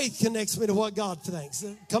 Faith connects me to what God thinks.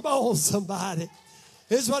 Come on, somebody.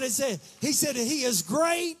 Here's what he said. He said he is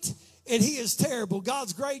great and he is terrible.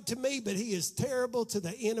 God's great to me, but he is terrible to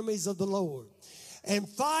the enemies of the Lord. And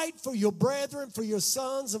fight for your brethren, for your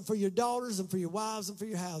sons, and for your daughters, and for your wives, and for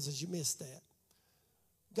your houses. You missed that.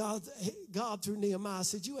 God through Nehemiah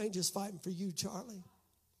said, you ain't just fighting for you, Charlie.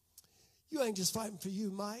 You ain't just fighting for you,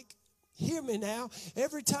 Mike. Hear me now.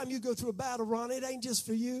 Every time you go through a battle, Ron, it ain't just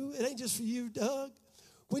for you. It ain't just for you, Doug.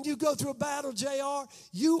 When you go through a battle, JR,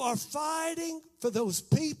 you are fighting for those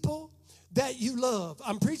people that you love.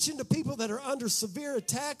 I'm preaching to people that are under severe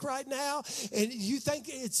attack right now, and you think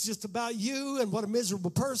it's just about you and what a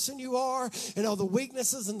miserable person you are and all the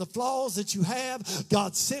weaknesses and the flaws that you have.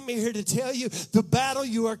 God sent me here to tell you the battle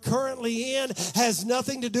you are currently in has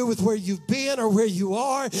nothing to do with where you've been or where you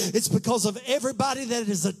are. It's because of everybody that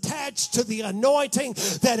is attached to the anointing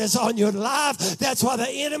that is on your life. That's why the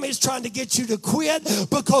enemy is trying to get you to quit,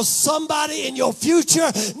 because somebody in your future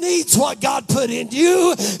needs what God put in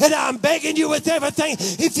you. And I'm begging you with everything,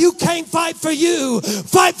 if you can't fight for you,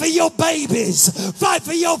 fight for your babies, fight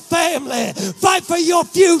for your family, fight for your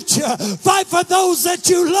future, fight for those that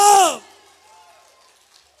you love.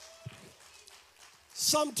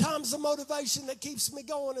 Sometimes the motivation that keeps me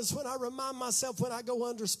going is when I remind myself when I go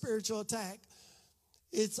under spiritual attack,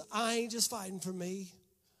 I ain't just fighting for me.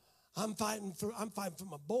 I'm fighting for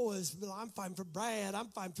my boys. I'm fighting for Brad. I'm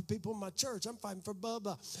fighting for people in my church. I'm fighting for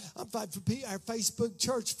Bubba. I'm fighting for our Facebook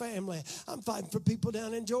church family. I'm fighting for people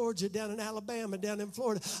down in Georgia, down in Alabama, down in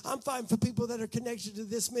Florida. I'm fighting for people that are connected to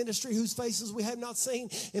this ministry whose faces we have not seen,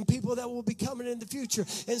 and people that will be coming in the future.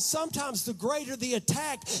 And sometimes the greater the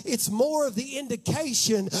attack, it's more of the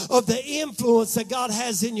indication of the influence that God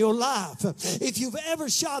has in your life. If you've ever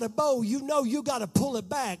shot a bow, you know you got to pull it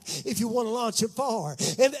back if you want to launch it far.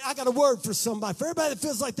 And I got a word for somebody. For everybody that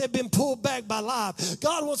feels like they've been pulled back by life,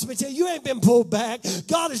 God wants me to tell you, you ain't been pulled back.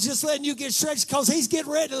 God is just letting you get stretched because he's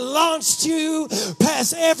getting ready to launch you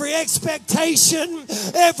past every expectation,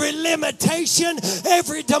 every limitation,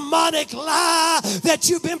 every demonic lie that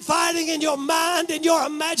you've been fighting in your mind and your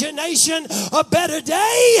imagination. A better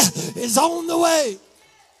day is on the way.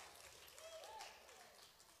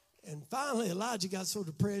 And finally, Elijah got so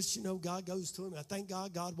depressed, God goes to him. I thank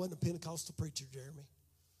God wasn't a Pentecostal preacher, Jeremy.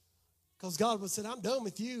 Because God would say, I'm done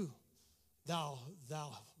with you, thou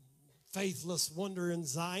faithless wonder in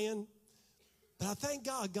Zion. But I thank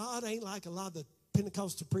God ain't like a lot of the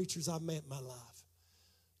Pentecostal preachers I've met in my life.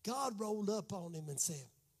 God rolled up on him and said,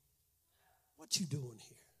 what you doing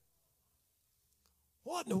here?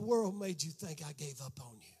 What in the world made you think I gave up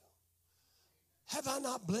on you? Have I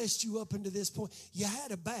not blessed you up into this point? You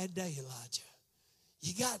had a bad day, Elijah.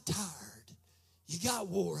 You got tired. You got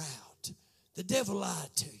wore out. The devil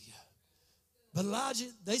lied to you. But Elijah,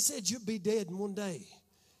 they said you'd be dead in one day.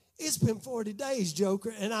 It's been 40 days,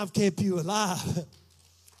 Joker, and I've kept you alive.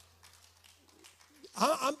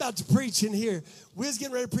 I'm about to preach in here. We was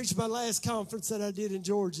getting ready to preach my last conference that I did in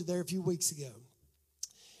Georgia there a few weeks ago.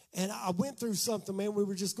 And I went through something, man. We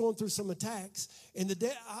were just going through some attacks. And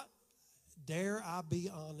dare I be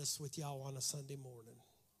honest with y'all on a Sunday morning?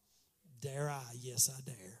 Dare I? Yes, I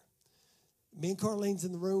dare. Me and Carlene's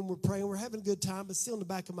in the room. We're praying. We're having a good time. But still in the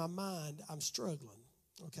back of my mind, I'm struggling.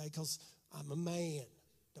 Okay, because I'm a man.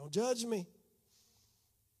 Don't judge me.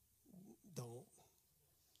 Don't.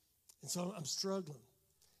 And so I'm struggling.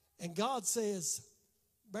 And God says,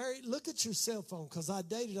 Barry, look at your cell phone. Because I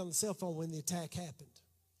dated on the cell phone when the attack happened.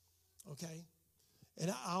 Okay?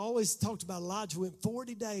 And I always talked about Elijah went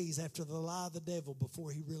 40 days after the lie of the devil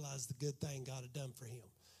before he realized the good thing God had done for him.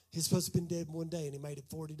 He's supposed to have been dead in one day, and he made it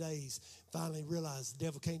 40 days. Finally realized the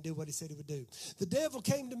devil can't do what he said he would do. The devil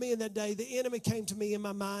came to me in that day. The enemy came to me in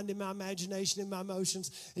my mind, in my imagination, in my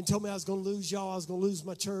emotions, and told me I was going to lose y'all. I was going to lose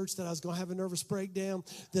my church, that I was going to have a nervous breakdown,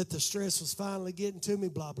 that the stress was finally getting to me,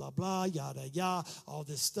 blah, blah, blah, yada, yada, all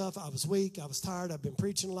this stuff. I was weak. I was tired. I've been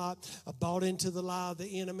preaching a lot. I bought into the lie of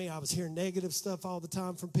the enemy. I was hearing negative stuff all the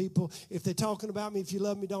time from people. If they're talking about me, if you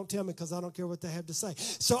love me, don't tell me, because I don't care what they have to say.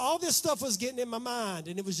 So all this stuff was getting in my mind,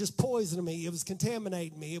 and it was just poisoning me. It was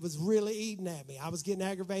contaminating me. It was really eating at me. I was getting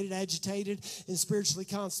aggravated, agitated, and spiritually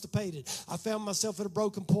constipated. I found myself at a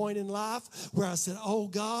broken point in life where I said, oh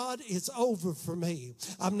God, it's over for me.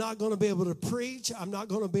 I'm not going to be able to preach. I'm not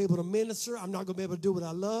going to be able to minister. I'm not going to be able to do what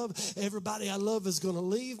I love. Everybody I love is going to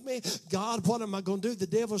leave me. God, what am I going to do? The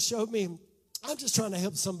devil showed me, I'm just trying to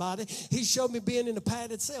help somebody. He showed me being in a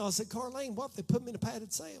padded cell. I said, Carlene, what if they put me in a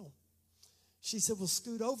padded cell? She said, well,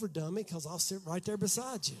 scoot over, dummy, because I'll sit right there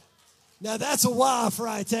beside you. Now, that's a wife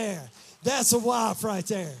right there. That's a wife right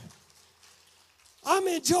there. I'm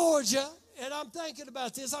in Georgia, and I'm thinking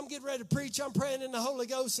about this. I'm getting ready to preach. I'm praying in the Holy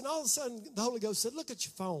Ghost, and all of a sudden, the Holy Ghost said, look at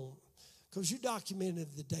your phone, because you documented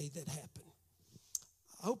the day that happened.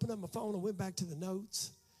 I opened up my phone and went back to the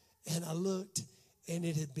notes, and I looked, and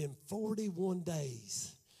it had been 41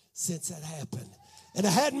 days since that happened. And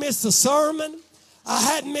I hadn't missed a sermon. I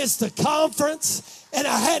hadn't missed a conference, and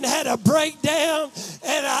I hadn't had a breakdown.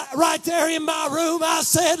 And right there in my room, I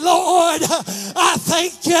said, Lord, I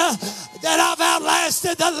thank you that I've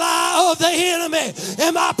outlasted the lie of the enemy.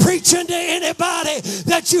 Am I preaching to anybody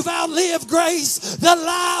that you've outlived grace? The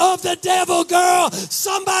lie of the devil, girl.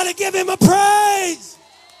 Somebody give him a praise.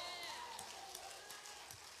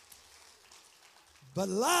 But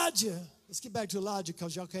Elijah, let's get back to Elijah,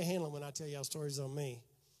 because y'all can't handle it when I tell y'all stories on me.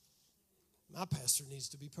 My pastor needs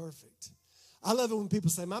to be perfect. I love it when people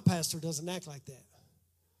say, my pastor doesn't act like that.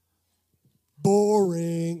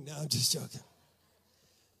 Boring. No, I'm just joking.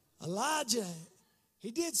 Elijah,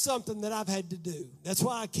 he did something that I've had to do. That's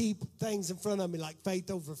why I keep things in front of me like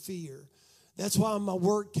faith over fear. That's why on my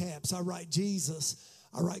work caps I write Jesus.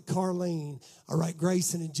 I write Carlene. I write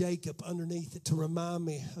Grayson and Jacob underneath it to remind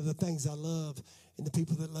me of the things I love and the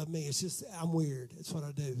people that love me. It's just, I'm weird. It's what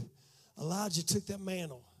I do. Elijah took that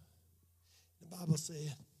mantle. The Bible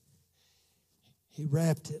said he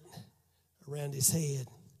wrapped it around his head.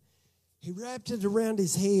 He wrapped it around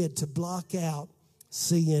his head to block out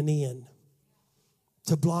CNN,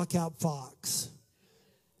 to block out Fox,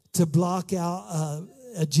 to block out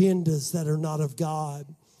agendas that are not of God,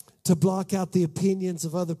 to block out the opinions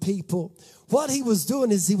of other people. What he was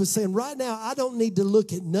doing is he was saying, right now, I don't need to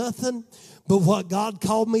look at nothing but what God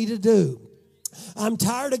called me to do. I'm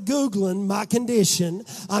tired of Googling my condition.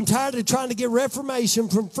 I'm tired of trying to get reformation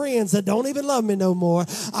from friends that don't even love me no more.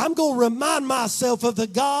 I'm going to remind myself of the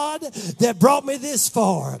God that brought me this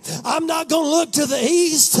far. I'm not going to look to the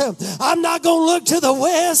east. I'm not going to look to the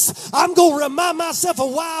west. I'm going to remind myself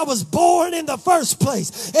of why I was born in the first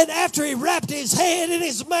place. And after he wrapped his head in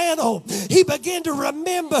his mantle, he began to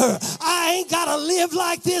remember, I ain't got to live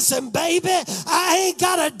like this, and baby, I ain't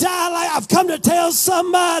got to die like I've come to tell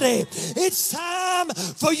somebody. It's time time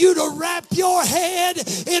for you to wrap your head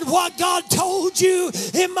in what God told you.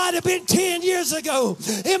 It might have been 10 years ago.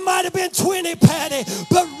 It might have been 20, Patty.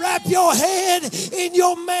 But wrap your head in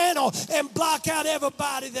your mantle and block out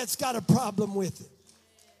everybody that's got a problem with it.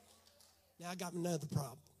 Now I got another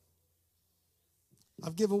problem.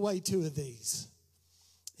 I've given away 2 of these.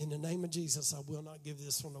 In the name of Jesus, I will not give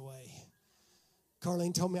this one away.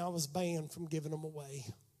 Carlene told me I was banned from giving them away.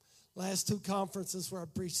 Last 2 conferences where I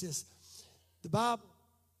preached this, the Bible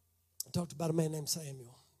talked about a man named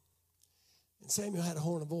Samuel. And Samuel had a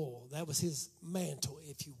horn of oil. That was his mantle,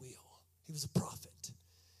 if you will. He was a prophet.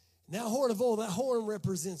 Now, horn of oil, that horn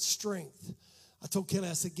represents strength. I told Kelly,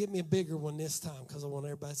 I said, get me a bigger one this time because I want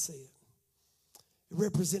everybody to see it. It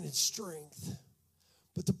represented strength.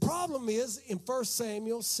 But the problem is, in 1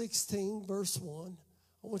 Samuel 16, verse 1,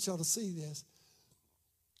 I want y'all to see this.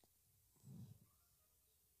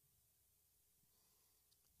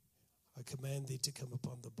 I command thee to come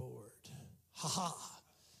upon the board. Ha ha.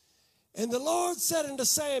 And the Lord said unto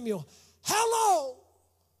Samuel, how long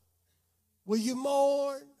will you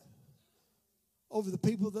mourn over the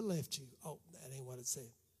people that left you? Oh, that ain't what it said.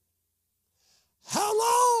 How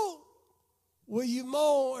long will you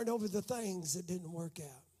mourn over the things that didn't work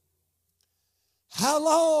out? How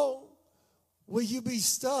long will you be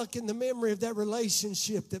stuck in the memory of that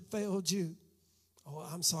relationship that failed you? Oh,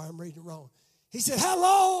 I'm sorry, I'm reading it wrong. He said, how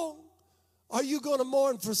long are you going to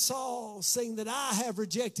mourn for Saul, seeing that I have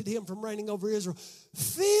rejected him from reigning over Israel?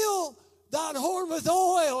 Fill thine horn with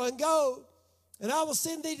oil and go, and I will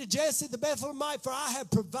send thee to Jesse the Bethlehemite, for I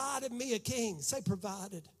have provided me a king. Say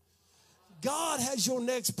provided. God has your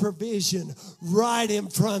next provision right in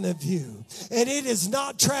front of you. And it is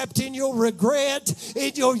not trapped in your regret,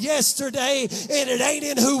 in your yesterday, and it ain't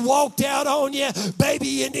in who walked out on you. Baby,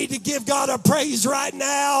 you need to give God a praise right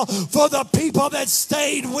now for the people that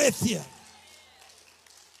stayed with you.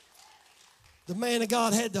 The man of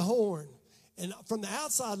God had the horn. And from the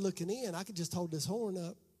outside looking in, I could just hold this horn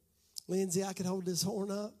up. Lindsay, I could hold this horn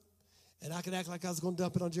up. And I could act like I was going to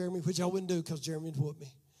dump it on Jeremy, which I wouldn't do because Jeremy would whoop me.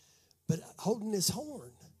 But holding this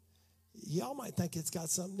horn, y'all might think it's got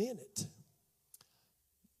something in it.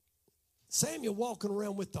 Samuel walking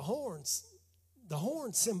around with the horn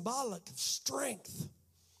symbolic of strength. The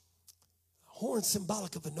horn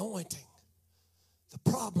symbolic of anointing. The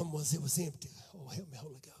problem was it was empty. Oh, help me,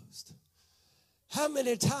 Holy Ghost. How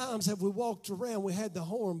many times have we walked around, we had the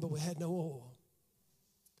horn, but we had no oil?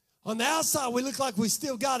 On the outside, we look like we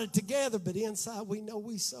still got it together, but inside, we know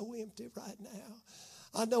we're so empty right now.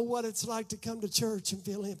 I know what it's like to come to church and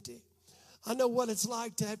feel empty. I know what it's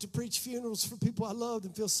like to have to preach funerals for people I loved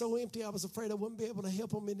and feel so empty I was afraid I wouldn't be able to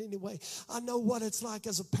help them in any way. I know what it's like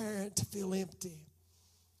as a parent to feel empty.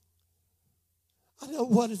 I know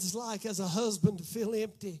what it's like as a husband to feel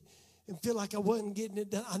empty and feel like I wasn't getting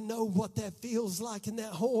it done. I know what that feels like in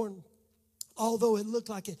that horn. Although it looked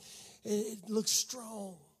like it looked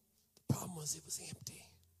strong, the problem was it was empty.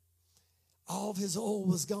 All of his oil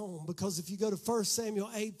was gone, because if you go to 1 Samuel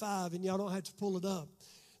 8:5, and y'all don't have to pull it up,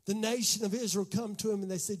 the nation of Israel come to him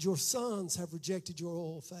and they said, your sons have rejected your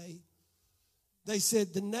oil, Faye. They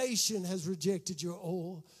said, the nation has rejected your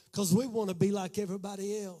oil because we want to be like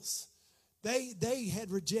everybody else. They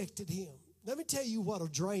had rejected him. Let me tell you what will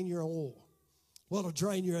drain your oil, what will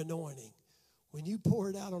drain your anointing. When you pour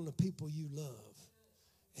it out on the people you love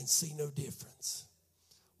and see no difference.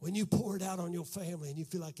 When you pour it out on your family and you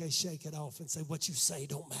feel like they shake it off and say, what you say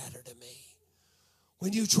don't matter to me.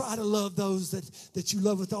 When you try to love those that you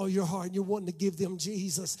love with all your heart and you're wanting to give them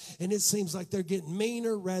Jesus and it seems like they're getting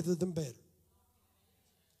meaner rather than better.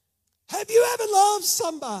 Have you ever loved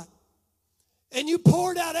somebody and you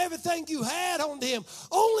poured out everything you had on them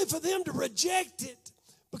only for them to reject it?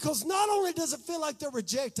 Because not only does it feel like they're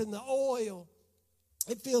rejecting the oil,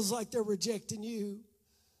 it feels like they're rejecting you.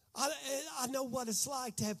 I know what it's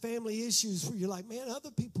like to have family issues where you're like, man,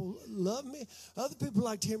 other people love me. Other people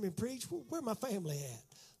like to hear me preach. Where my family at?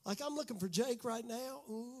 Like, I'm looking for Jake right now.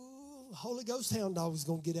 Ooh, Holy Ghost hound dog was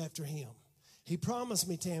going to get after him. He promised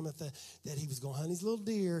me, Tamitha, that he was going to hunt his little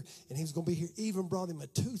deer and he was going to be here. Even brought him a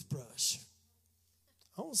toothbrush.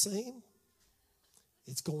 I don't see him.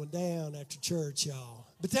 It's going down after church, y'all.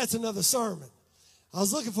 But that's another sermon. I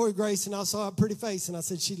was looking for you, Grace, and I saw a pretty face, and I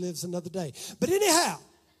said, she lives another day. But anyhow,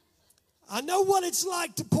 I know what it's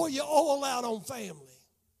like to pour your oil out on family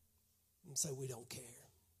and say, we don't care.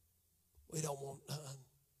 We don't want none.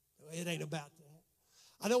 It ain't about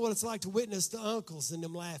that. I know what it's like to witness to uncles and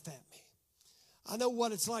them laugh at me. I know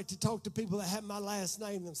what it's like to talk to people that have my last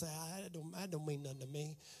name and say, I don't mean nothing to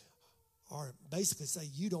me. Or basically say,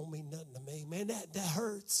 you don't mean nothing to me. Man, that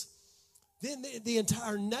hurts. Then the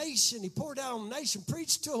entire nation, he poured out on the nation,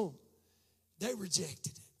 preached to them. They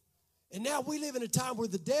rejected it. And now we live in a time where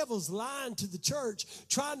the devil's lying to the church,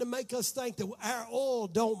 trying to make us think that our oil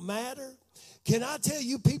don't matter. Can I tell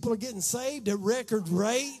you, people are getting saved at record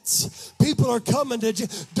rates. People are coming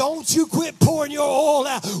to don't you quit pouring your oil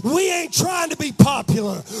out. We ain't trying to be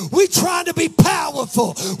popular. We trying to be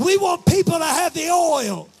powerful. We want people to have the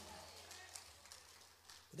oil.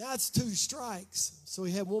 That's 2 strikes. So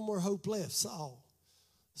he had one more hope left, Saul.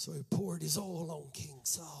 So he poured his oil on King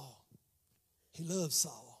Saul. He loved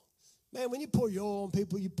Saul. Man, when you pour your oil on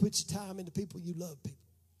people, you put your time into people, you love people.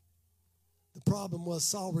 The problem was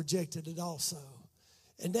Saul rejected it also.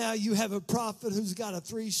 And now you have a prophet who's got a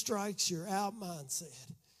 3 strikes, you're out mindset.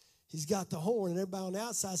 He's got the horn, and everybody on the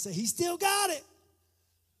outside say, he still got it.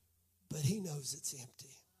 But he knows it's empty.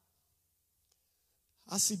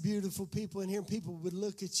 I see beautiful people in here, and people would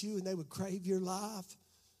look at you and they would crave your life.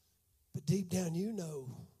 But deep down you know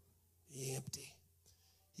you're empty.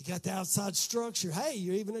 You got the outside structure. Hey,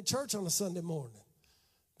 you're even at church on a Sunday morning.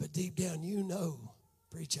 But deep down you know,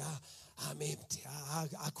 preacher, I'm empty.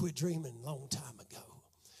 I quit dreaming a long time ago.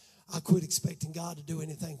 I quit expecting God to do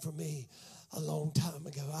anything for me a long time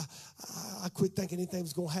ago. I quit thinking anything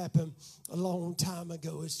was going to happen a long time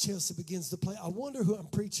ago. As Chelsea begins to play, I wonder who I'm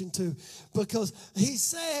preaching to, because he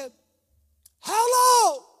said, how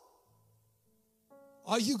long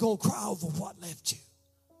are you going to cry over what left you?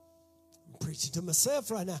 I'm preaching to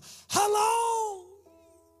myself right now. How long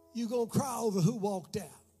you going to cry over who walked out?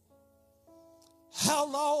 How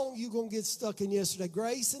long you going to get stuck in yesterday?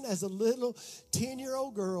 Grayson, as a little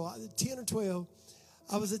 10-year-old girl, 10 or 12,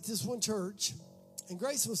 I was at this one church, and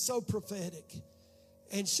Grayson was so prophetic.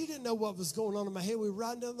 And she didn't know what was going on in my head. We were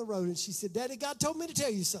riding down the road, and she said, Daddy, God told me to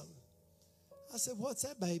tell you something. I said, what's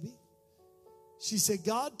that, baby? She said,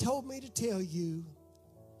 God told me to tell you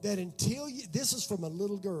that until you, this is from a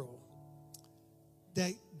little girl,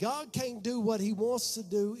 that God can't do what he wants to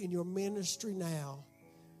do in your ministry now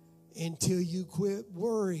until you quit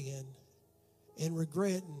worrying and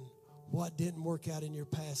regretting what didn't work out in your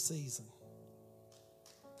past season.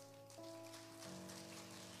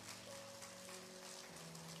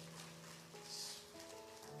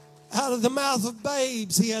 Out of the mouth of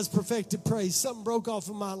babes, he has perfected praise. Something broke off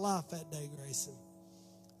in my life that day, Grayson.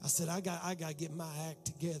 I said, I got to get my act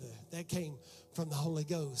together. That came from the Holy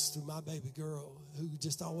Ghost through my baby girl, who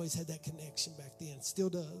just always had that connection back then, still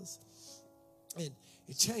does. And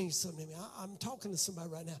it changed something in me. I'm talking to somebody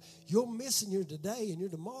right now. You're missing your today and your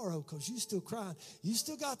tomorrow because you're still crying. You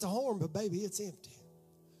still got the horn, but baby, it's empty.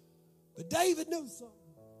 But David knew something.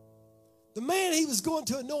 The man he was going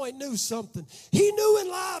to anoint knew something. He knew in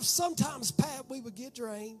life sometimes, Pat, we would get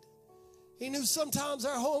drained. He knew sometimes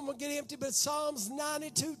our home would get empty, but Psalms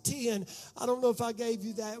 92:10, I don't know if I gave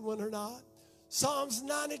you that one or not. Psalms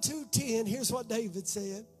 92:10, here's what David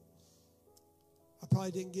said. I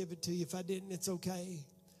probably didn't give it to you. If I didn't, it's okay.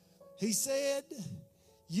 He said,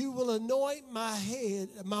 you will anoint my head,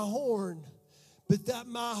 my horn, but that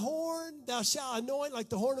my horn thou shalt anoint like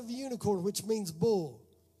the horn of a unicorn, which means bull.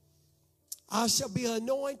 I shall be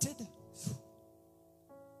anointed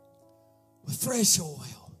with fresh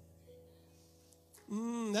oil.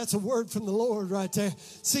 That's a word from the Lord right there.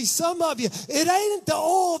 See, some of you, it ain't the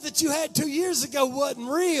oil that you had 2 years ago wasn't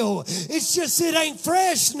real. It's just it ain't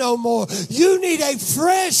fresh no more. You need a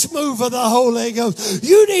fresh move of the Holy Ghost.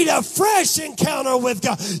 You need a fresh encounter with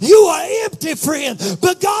God. You are empty, friend.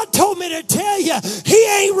 But God told me to tell you, he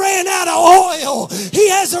ain't ran out of oil. He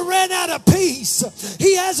hasn't ran out of peace.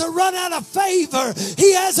 He hasn't run out of favor.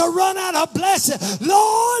 He hasn't run out of blessing.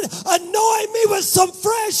 Lord, anoint me with some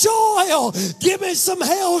fresh oil. Give me some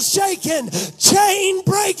hell-shaking,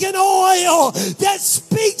 chain-breaking oil that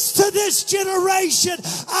speaks to this generation.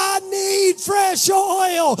 I need fresh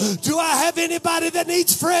oil. Do I have anybody that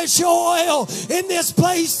needs fresh oil in this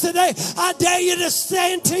place today? I dare you to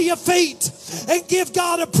stand to your feet and give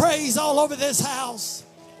God a praise all over this house.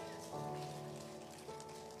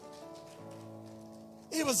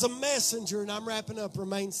 It was a messenger, and I'm wrapping up,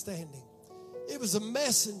 remain standing. It was a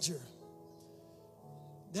messenger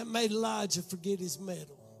that made Elijah forget his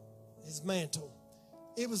mantle.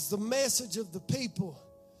 It was the message of the people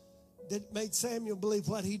that made Samuel believe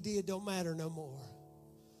what he did don't matter no more.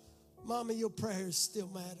 Mama, your prayers still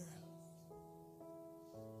matter.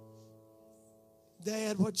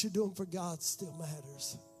 Dad, what you're doing for God still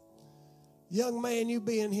matters. Young man, you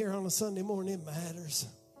being here on a Sunday morning, it matters.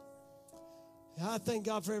 I thank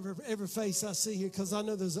God for every face I see here, because I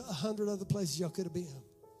know there's 100 other places y'all could have been.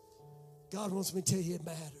 God wants me to tell you it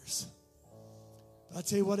matters. But I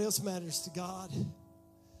tell you what else matters to God.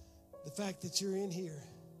 The fact that you're in here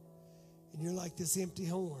and you're like this empty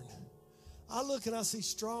horn. I look and I see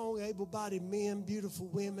strong, able-bodied men, beautiful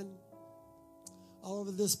women all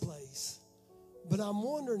over this place. But I'm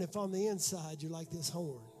wondering if on the inside you're like this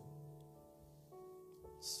horn.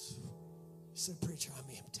 You say, preacher,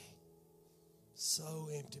 I'm empty. So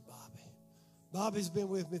empty, Bobby. Bobby's been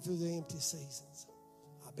with me through the empty seasons.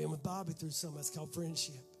 I've been with Bobby through something that's called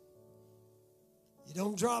friendship. You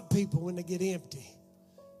don't drop people when they get empty.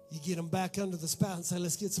 You get them back under the spout and say,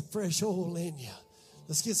 let's get some fresh oil in you.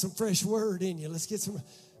 Let's get some fresh word in you. Let's get some.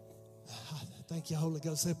 Thank you, Holy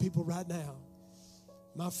Ghost. Say, people right now,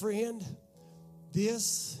 my friend,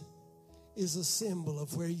 this is a symbol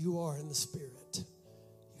of where you are in the Spirit.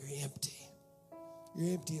 You're empty.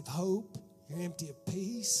 You're empty of hope. You're empty of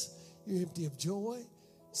peace. You're empty of joy. You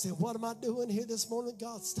say, what am I doing here this morning?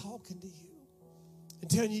 God's talking to you and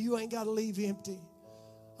telling you ain't got to leave empty.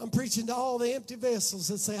 I'm preaching to all the empty vessels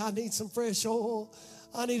that say, I need some fresh oil.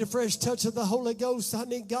 I need a fresh touch of the Holy Ghost. I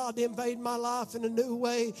need God to invade my life in a new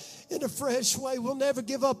way, in a fresh way. We'll never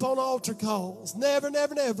give up on altar calls. Never,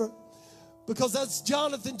 never, never. Because that's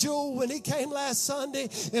Jonathan Jewell when he came last Sunday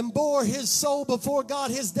and bore his soul before God.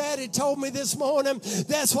 His daddy told me this morning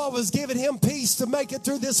that's what was giving him peace to make it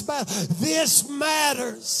through this battle. This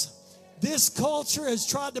matters. This culture has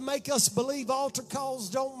tried to make us believe altar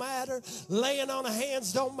calls don't matter. Laying on of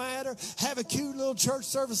hands don't matter. Have a cute little church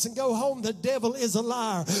service and go home. The devil is a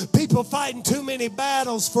liar. People fighting too many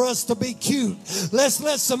battles for us to be cute. Let's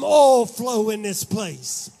let some oil flow in this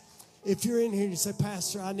place. If you're in here and you say,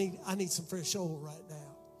 Pastor, I need some fresh oil right now.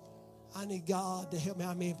 I need God to help me.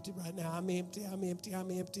 I'm empty right now. I'm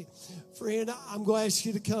empty. Friend, I'm going to ask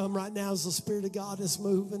you to come right now as the Spirit of God is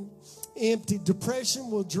moving. Empty.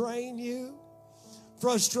 Depression will drain you.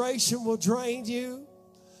 Frustration will drain you.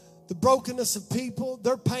 The brokenness of people,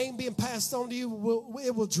 their pain being passed on to you,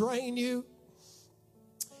 it will drain you.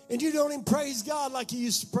 And you don't even praise God like you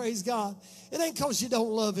used to praise God. It ain't because you don't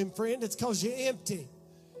love Him, friend. It's because you're empty.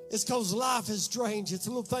 It's because life has drained you. It's a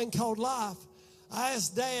little thing called life. I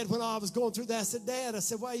asked Dad when I was going through that, I said, Dad,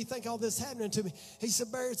 why do you think all this is happening to me? He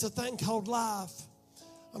said, Barry, it's a thing called life.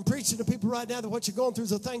 I'm preaching to people right now that what you're going through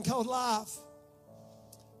is a thing called life.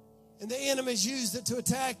 And the enemy's used it to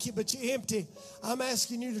attack you, but you're empty. I'm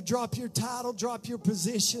asking you to drop your title, drop your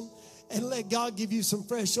position, and let God give you some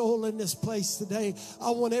fresh oil in this place today. I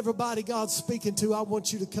want everybody God's speaking to, I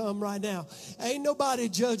want you to come right now. Ain't nobody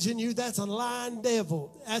judging you. That's a lying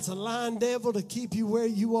devil. That's a lying devil to keep you where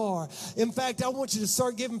you are. In fact, I want you to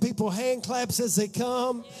start giving people hand claps as they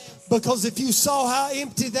come, because if you saw how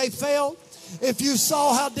empty they felt, if you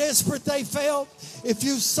saw how desperate they felt, if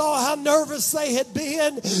you saw how nervous they had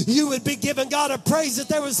been, you would be giving God a praise that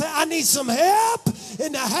they would say, I need some help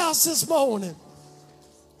in the house this morning.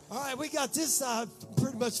 All right, we got this side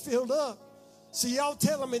pretty much filled up. So y'all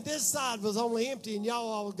telling me this side was only empty and y'all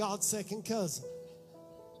all God's second cousin.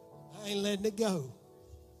 I ain't letting it go.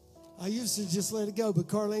 I used to just let it go, but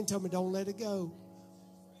Carlene told me don't let it go.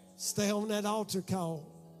 Stay on that altar call.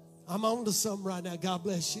 I'm on to something right now. God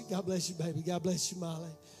bless you. God bless you, baby. God bless you,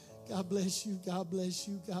 Molly. God bless you. God bless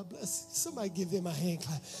you. God bless you. Somebody give them a hand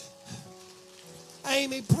clap.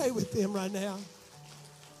 Amy, pray with them right now.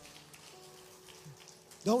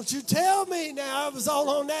 Don't you tell me now I was all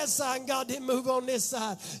on that side and God didn't move on this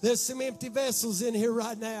side. There's some empty vessels in here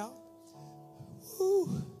right now. Woo.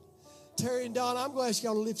 Terry and Don, I'm going to ask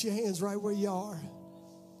y'all to lift your hands right where you are.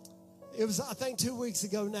 It was, I think, 2 weeks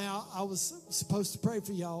ago now, I was supposed to pray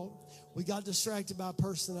for y'all. We got distracted by a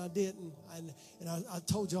person I didn't, and I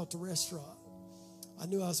told y'all at the restaurant. I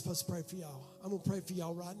knew I was supposed to pray for y'all. I'm going to pray for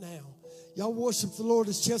y'all right now. Y'all worship the Lord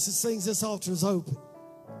as Chelsea sings. This altar is open.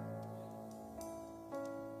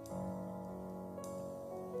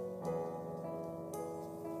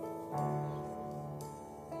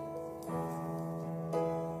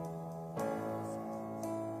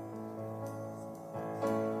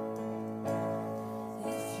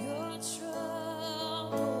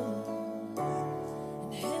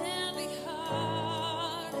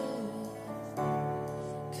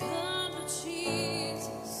 Come to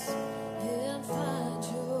Jesus and find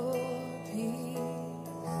your peace.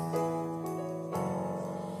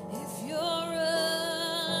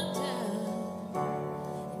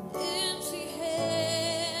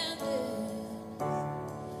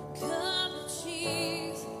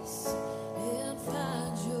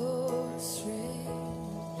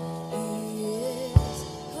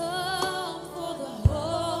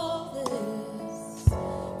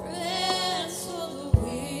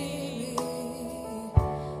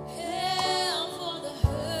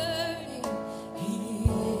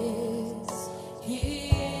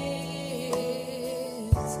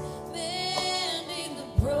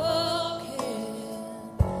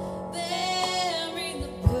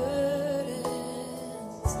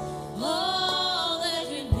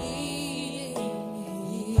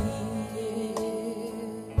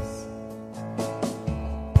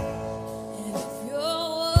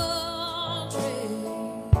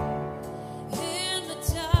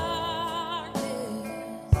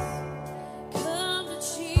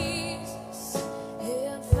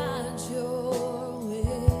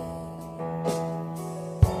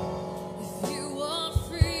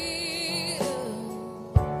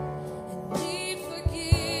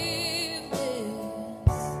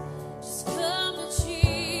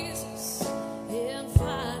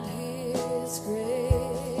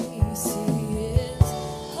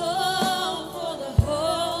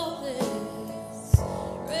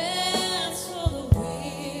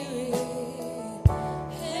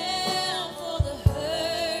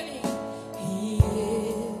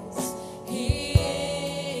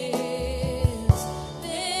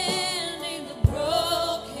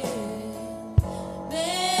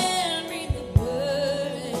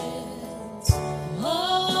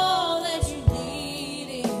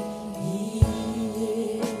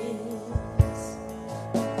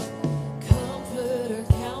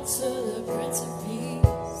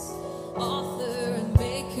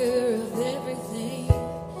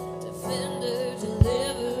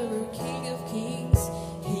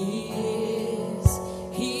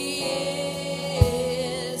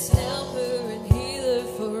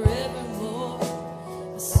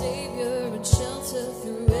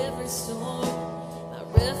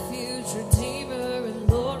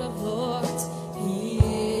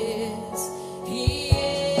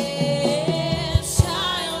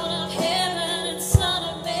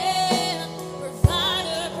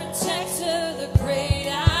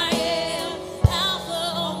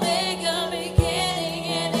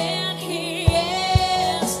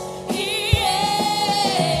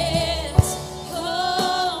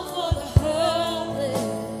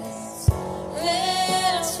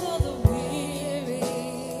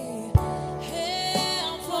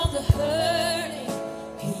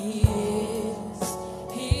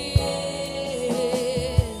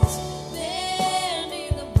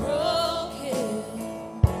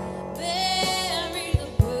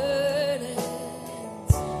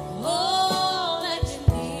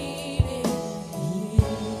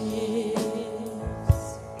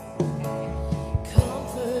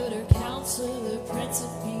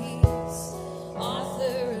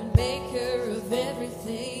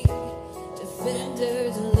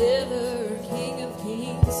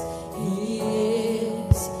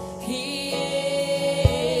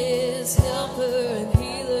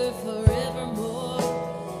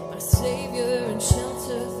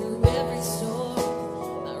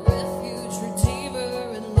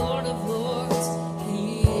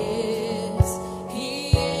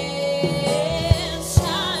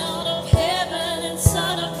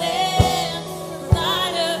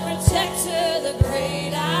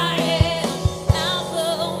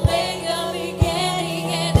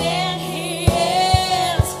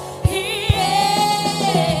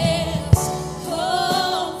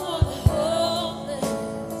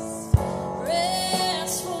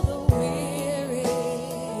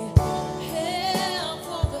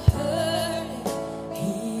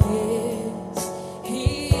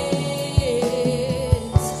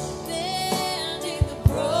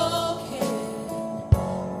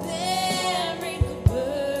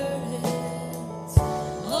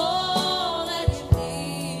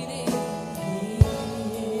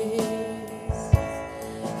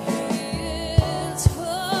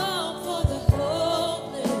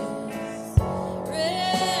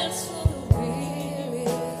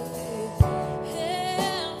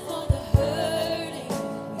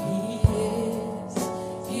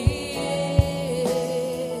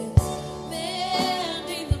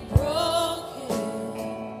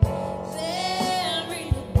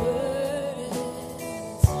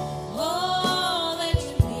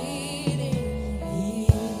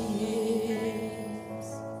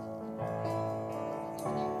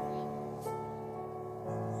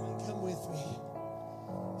 with me.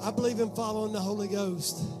 I believe in following the Holy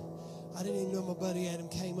Ghost. I didn't even know my buddy Adam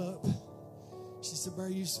came up. She said,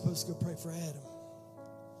 Barry, you're supposed to go pray for Adam.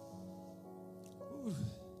 Ooh.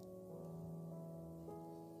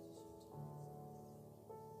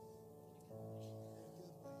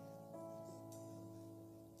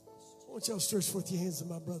 I want y'all to stretch forth your hands to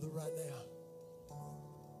my brother right now.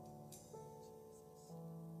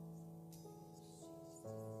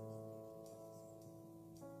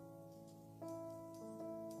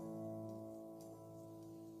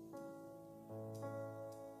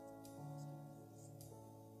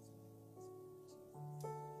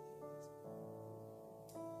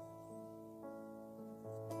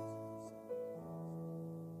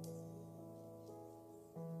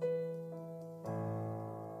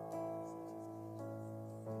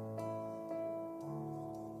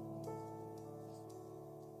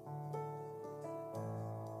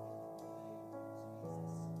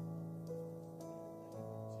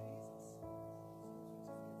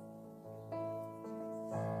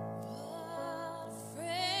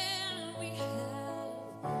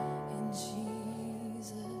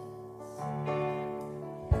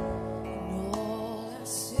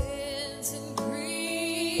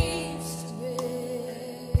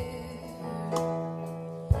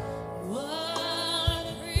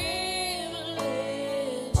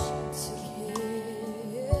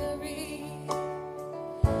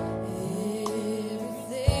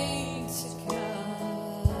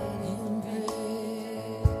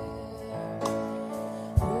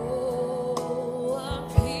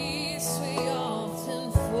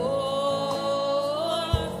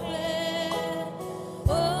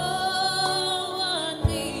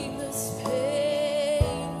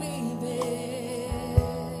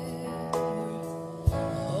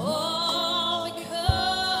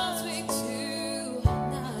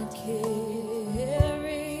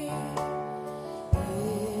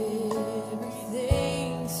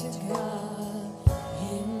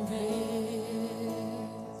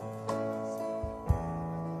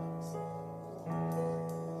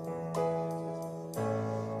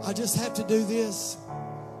 I just have to do this.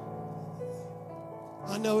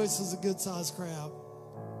 I know this is a good sized crowd.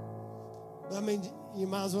 But I mean, you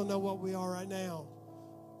might as well know what we are right now.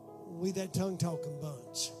 We that tongue talking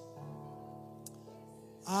bunch.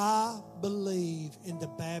 I believe in the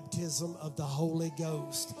baptism of the Holy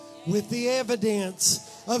Ghost with the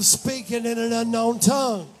evidence of speaking in an unknown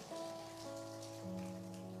tongue.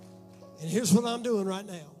 And here's what I'm doing right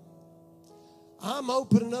now. I'm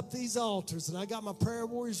opening up these altars, and I got my prayer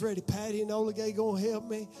warriors ready. Patty and Oligay going to help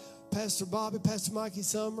me. Pastor Bobby, Pastor Mikey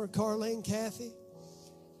Summer, Carlene, Kathy.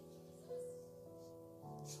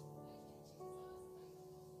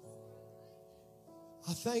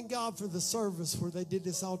 I thank God for the service where they did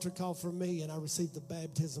this altar call for me, and I received the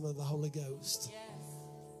baptism of the Holy Ghost. Yes.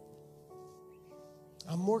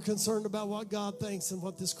 I'm more concerned about what God thinks than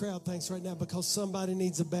what this crowd thinks right now, because somebody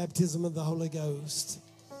needs a baptism of the Holy Ghost.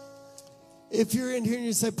 If you're in here and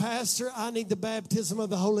you say, Pastor, I need the baptism of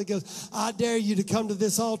the Holy Ghost, I dare you to come to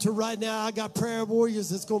this altar right now. I got prayer warriors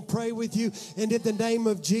that's going to pray with you. And in the name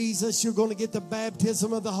of Jesus, you're going to get the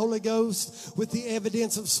baptism of the Holy Ghost with the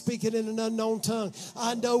evidence of speaking in an unknown tongue.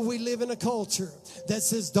 I know we live in a culture that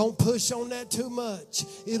says don't push on that too much.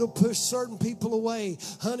 It'll push certain people away.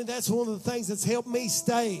 Honey, that's one of the things that's helped me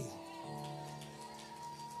stay.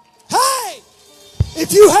 Hey!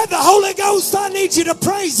 If you have the Holy Ghost, I need you to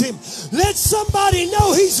praise Him. Let somebody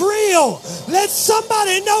know He's real. Let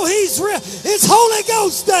somebody know He's real. It's Holy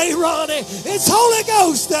Ghost Day, Ronnie. It's Holy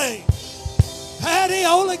Ghost Day. Patty,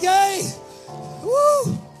 Holy Gay.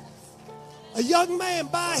 Woo. A young man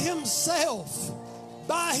by himself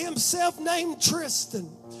named Tristan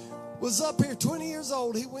was up here, 20 years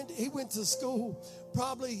old. He went to school,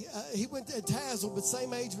 probably, he went to Tazewell, but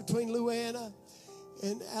same age between Luana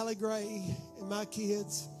and Allie Gray and my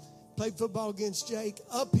kids. Played football against Jake.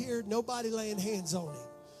 Up here, nobody laying hands on him.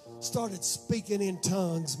 Started speaking in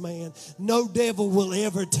tongues, man. No devil will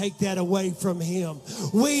ever take that away from him.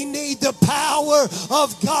 We need the power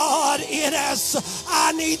of God in us.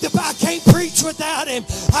 I can't preach without Him.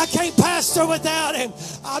 I can't pastor without Him.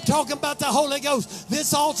 I'm talking about the Holy Ghost.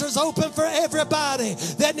 This altar's open for everybody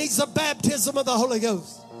that needs the baptism of the Holy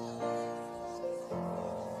Ghost.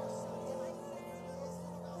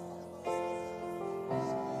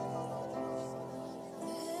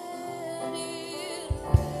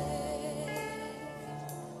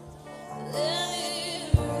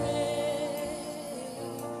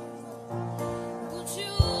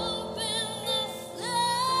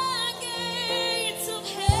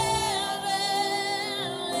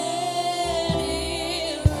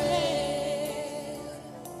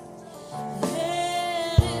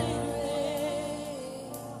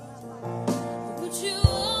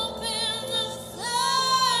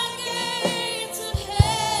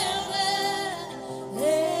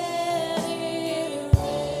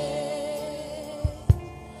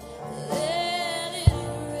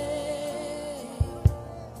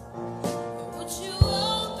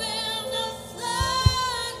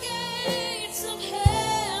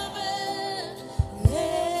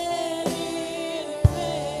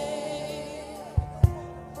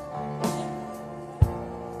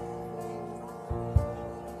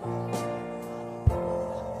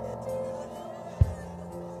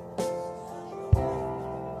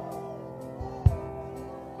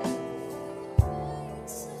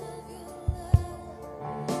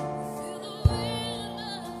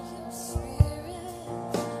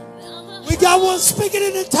 Got one speaking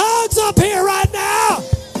in the tongues up here right now.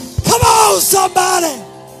 Come on, somebody.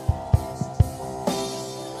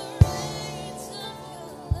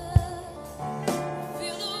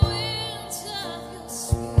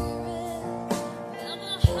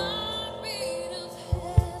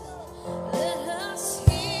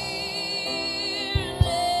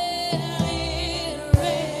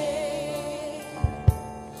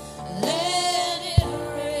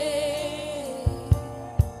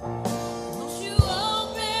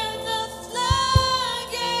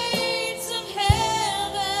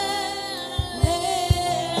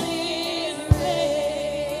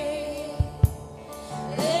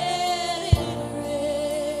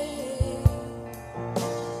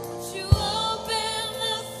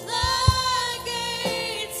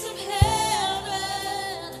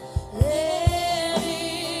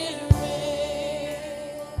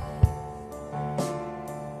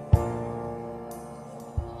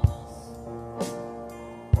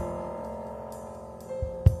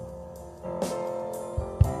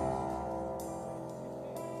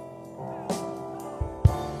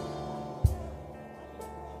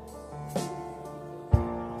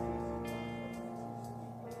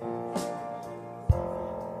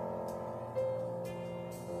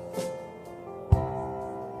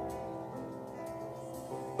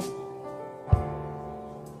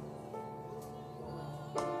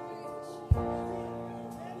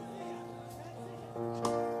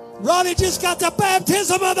 Ronnie just got the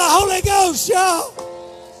baptism of the Holy Ghost, y'all.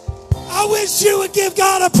 I wish you would give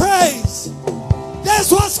God a praise.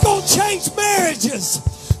 That's what's going to change marriages.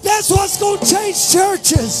 That's what's going to change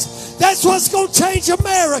churches. That's what's going to change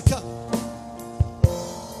America.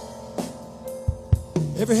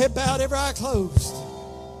 Every head bowed, every eye closed.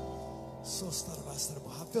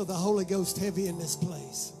 I feel the Holy Ghost heavy in this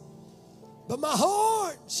place. But my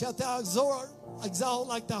horn shalt thou exalt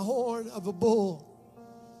like the horn of a bull.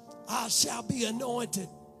 I shall be anointed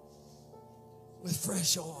with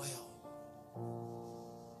fresh oil.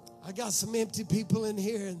 I got some empty people in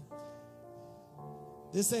here, and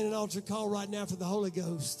this ain't an altar call right now for the Holy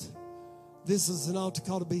Ghost. This is an altar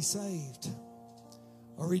call to be saved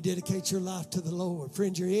or rededicate your life to the Lord.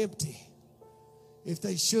 Friend, you're empty. If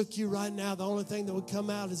they shook you right now, the only thing that would come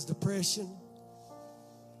out is depression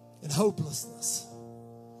and hopelessness.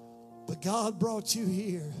 But God brought you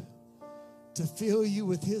here to fill you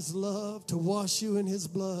with His love, to wash you in His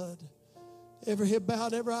blood. Every head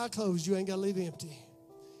bowed, every eye closed, you ain't got to leave empty.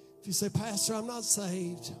 If you say, Pastor, I'm not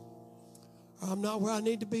saved, or I'm not where I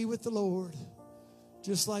need to be with the Lord,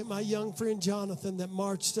 just like my young friend Jonathan that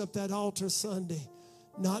marched up that altar Sunday,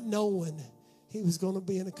 not knowing he was going to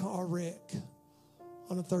be in a car wreck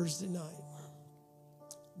on a Thursday night.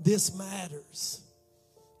 This matters.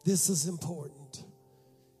 This is important.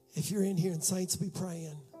 If you're in here, and saints, be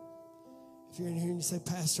praying. If you're in here and you say,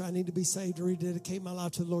 Pastor, I need to be saved to rededicate my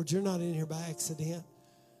life to the Lord, you're not in here by accident.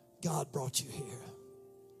 God brought you here.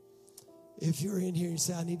 If you're in here and you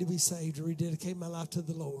say, I need to be saved to rededicate my life to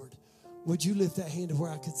the Lord, would you lift that hand to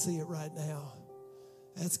where I could see it right now?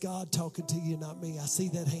 That's God talking to you, not me. I see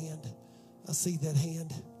that hand. I see that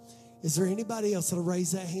hand. Is there anybody else that'll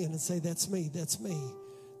raise that hand and say, that's me, that's me,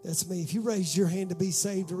 that's me? If you raised your hand to be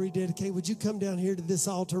saved or rededicate, would you come down here to this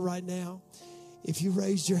altar right now? If you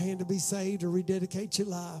raised your hand to be saved or rededicate your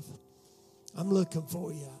life, I'm looking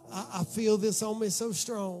for you. I feel this on me so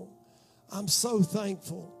strong. I'm so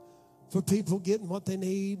thankful for people getting what they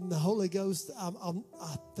need and the Holy Ghost. I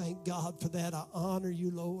thank God for that. I honor you,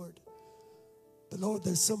 Lord. But Lord,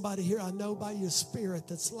 there's somebody here I know by your Spirit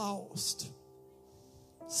that's lost.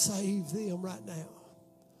 Save them right now.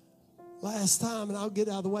 Last time, and I'll get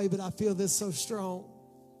out of the way, but I feel this so strong.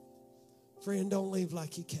 Friend, don't leave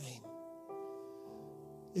like you came.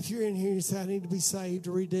 If you're in here and you say, I need to be saved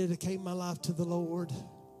or rededicate my life to the Lord,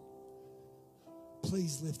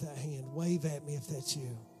 please lift that hand. Wave at me if that's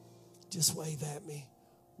you. Just wave at me.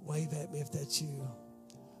 Wave at me if that's you.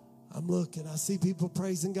 I'm looking. I see people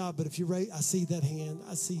praising God, but if you raise, I see that hand.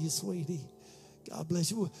 I see you, sweetie. God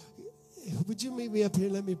bless you. Would you meet me up here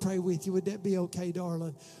and let me pray with you? Would that be okay,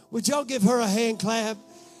 darling? Would y'all give her a hand clap?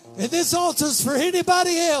 And this altar's for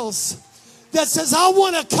anybody else that says, I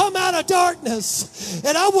want to come out of darkness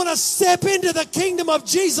and I want to step into the kingdom of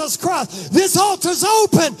Jesus Christ. This altar's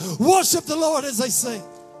open. Worship the Lord as they sing.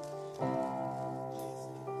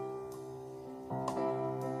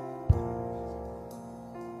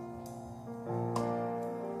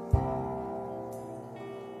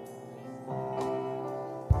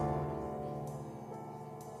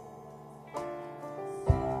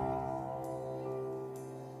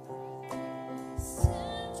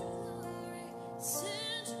 Send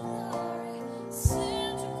your glory,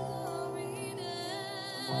 send your glory.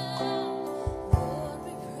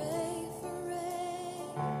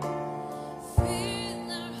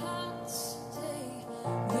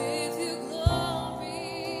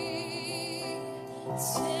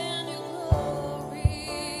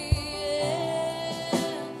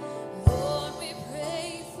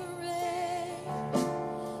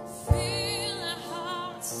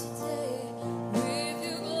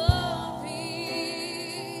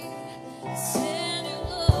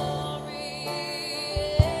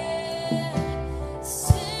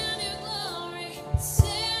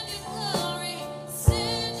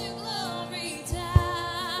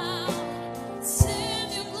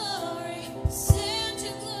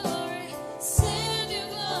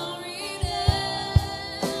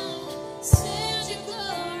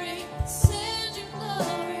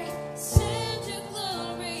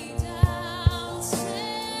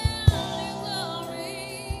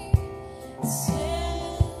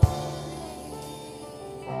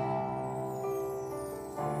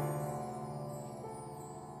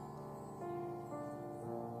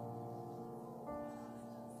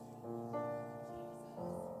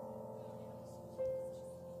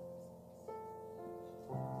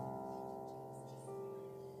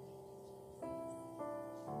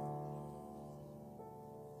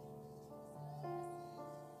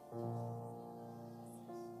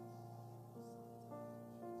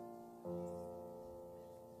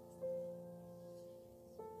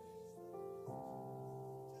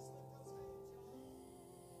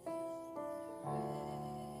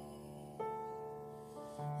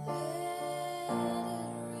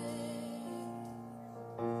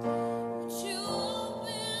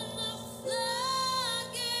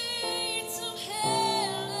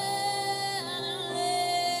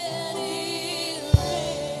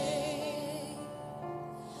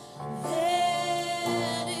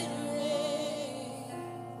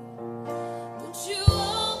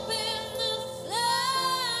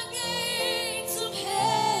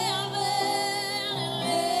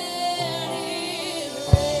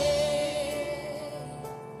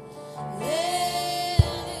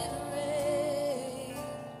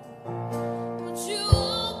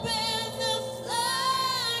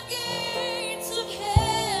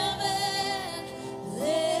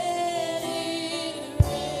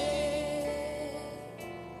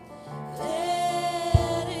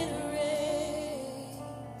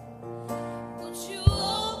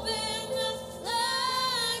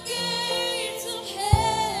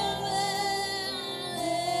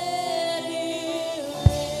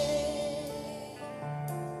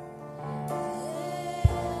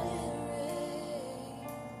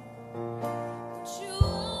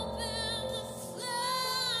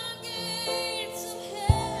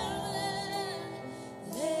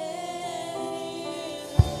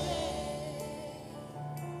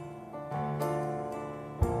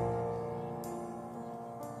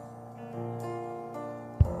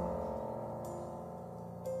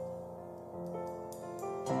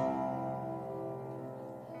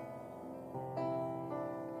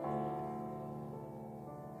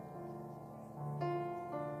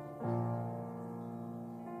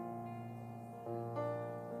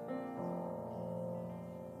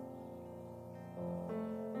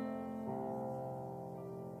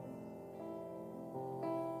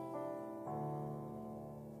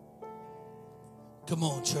 Come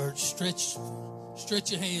on, church. Stretch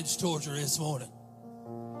your hands towards her this morning.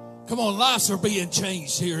 Come on, lives are being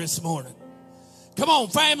changed here this morning. Come on,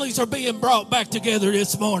 families are being brought back together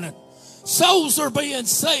this morning. Souls are being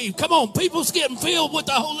saved. Come on, people's getting filled with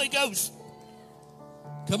the Holy Ghost.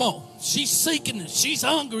 Come on, she's seeking it. She's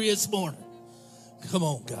hungry this morning. Come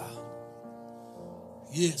on, God.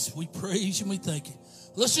 Yes, we praise you and we thank you.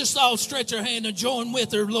 Let's just all stretch our hand and join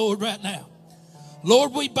with her, Lord, right now.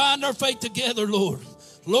 Lord, we bind our faith together, Lord.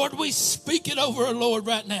 Lord, we speak it over her, Lord,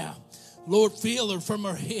 right now. Lord, fill her from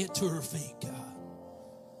her head to her feet, God.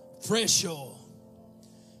 Fresh oil.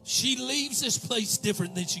 She leaves this place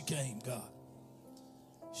different than she came, God.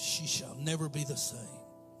 She shall never be the same.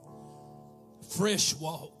 Fresh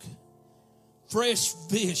walk. Fresh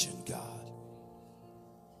vision, God.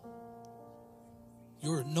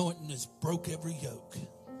 Your anointing has broke every yoke.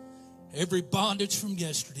 Every bondage from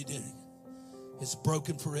yesterday is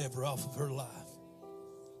broken forever off of her life.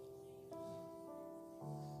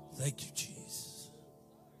 Thank you, Jesus.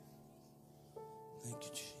 Thank you,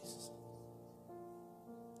 Jesus.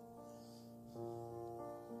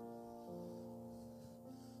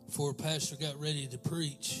 Before Pastor got ready to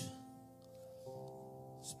preach,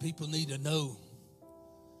 people need to know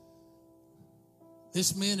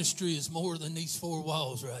this ministry is more than these four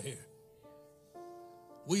walls right here.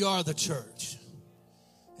 We are the church.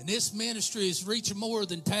 And this ministry is reaching more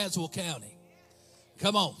than Tazewell County.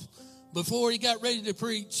 Come on. Before he got ready to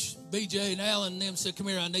preach, BJ and Alan and them said, come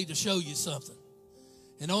here, I need to show you something.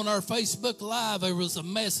 And on our Facebook Live, there was a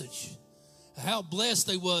message of how blessed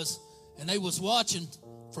they was. And they was watching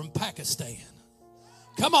from Pakistan.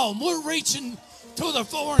 Come on, we're reaching to the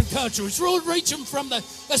foreign countries. We're reaching from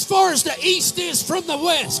as far as the east is from the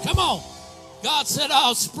west. Come on. God said,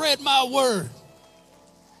 I'll spread my word.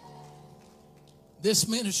 This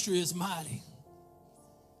ministry is mighty.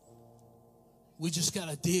 We just got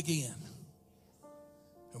to dig in.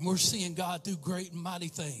 And we're seeing God do great and mighty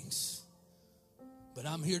things. But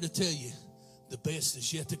I'm here to tell you, the best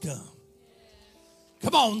is yet to come.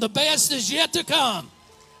 Come on, the best is yet to come.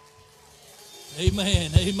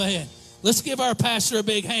 Amen, amen. Let's give our pastor a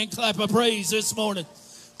big hand clap of praise this morning.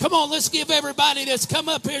 Come on, let's give everybody that's come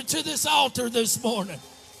up here to this altar this morning.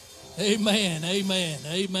 Amen, amen,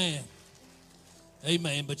 amen.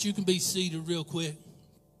 Amen. But you can be seated real quick.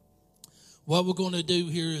 What we're going to do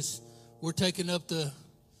here is we're taking up the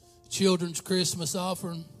children's Christmas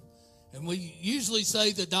offering. And we usually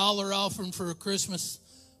say the dollar offering for Christmas.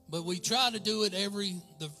 But we try to do it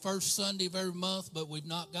the first Sunday of every month, but we've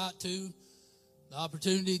not got to. The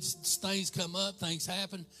opportunities, things come up, things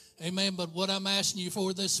happen. Amen. But what I'm asking you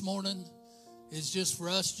for this morning is just for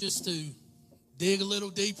us just to dig a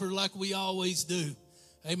little deeper like we always do.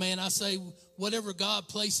 Amen. I say whatever God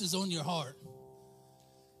places on your heart.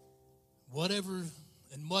 Whatever,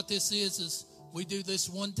 and what this is we do this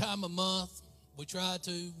one time a month. We try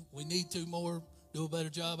to. We need to more, do a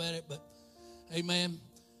better job at it. But, amen.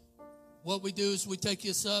 What we do is we take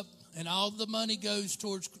this up, and all the money goes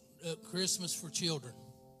towards Christmas for children.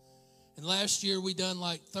 And last year we done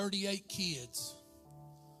like 38 kids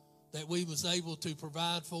that we was able to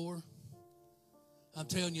provide for. I'm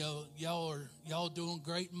telling you, y'all doing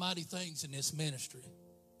great and mighty things in this ministry.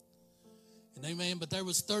 And amen, but there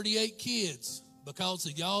was 38 kids because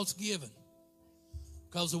of y'all's giving,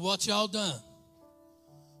 because of what y'all done,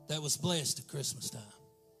 that was blessed at Christmas time.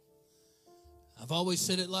 I've always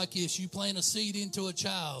said it like this: you plant a seed into a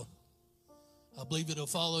child, I believe it'll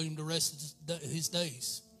follow him the rest of his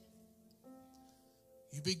days.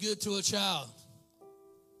 You be good to a child.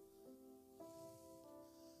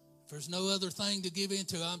 If there's no other thing to give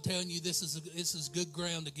into, I'm telling you, this is good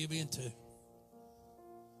ground to give into.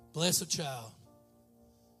 Bless a child.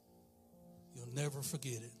 You'll never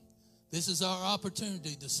forget it. This is our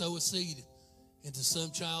opportunity to sow a seed into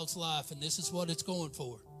some child's life, and this is what it's going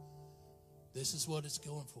for. This is what it's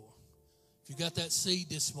going for. If you got that seed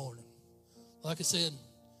this morning, like I said,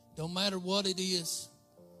 don't matter what it is,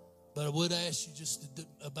 but I would ask you just to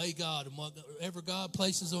obey God, and whatever God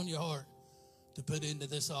places on your heart to put into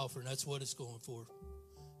this offering, that's what it's going for.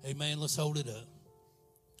 Amen. Let's hold it up.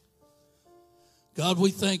 God,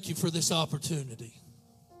 we thank you for this opportunity.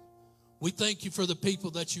 We thank you for the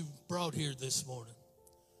people that you brought here this morning.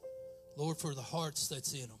 Lord, for the hearts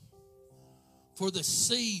that's in them. For the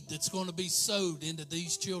seed that's going to be sowed into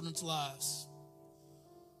these children's lives.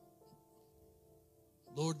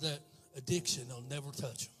 Lord, that addiction will never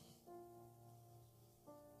touch them.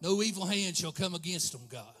 No evil hand shall come against them,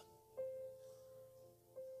 God.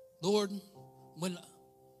 Lord, when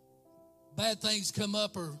bad things come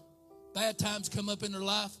up or bad times come up in their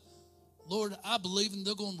life, Lord, I believe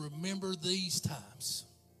they're going to remember these times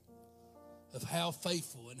of how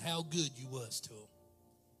faithful and how good you was to them.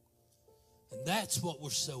 And that's what we're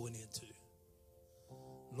sowing into.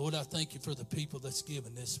 Lord, I thank you for the people that's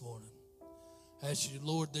given this morning. I ask you,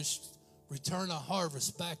 Lord, just return a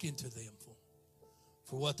harvest back into them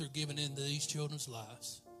for what they're giving into these children's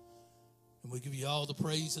lives. And we give you all the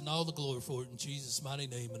praise and all the glory for it in Jesus' mighty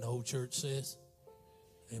name. And the whole church says,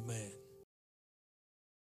 amen.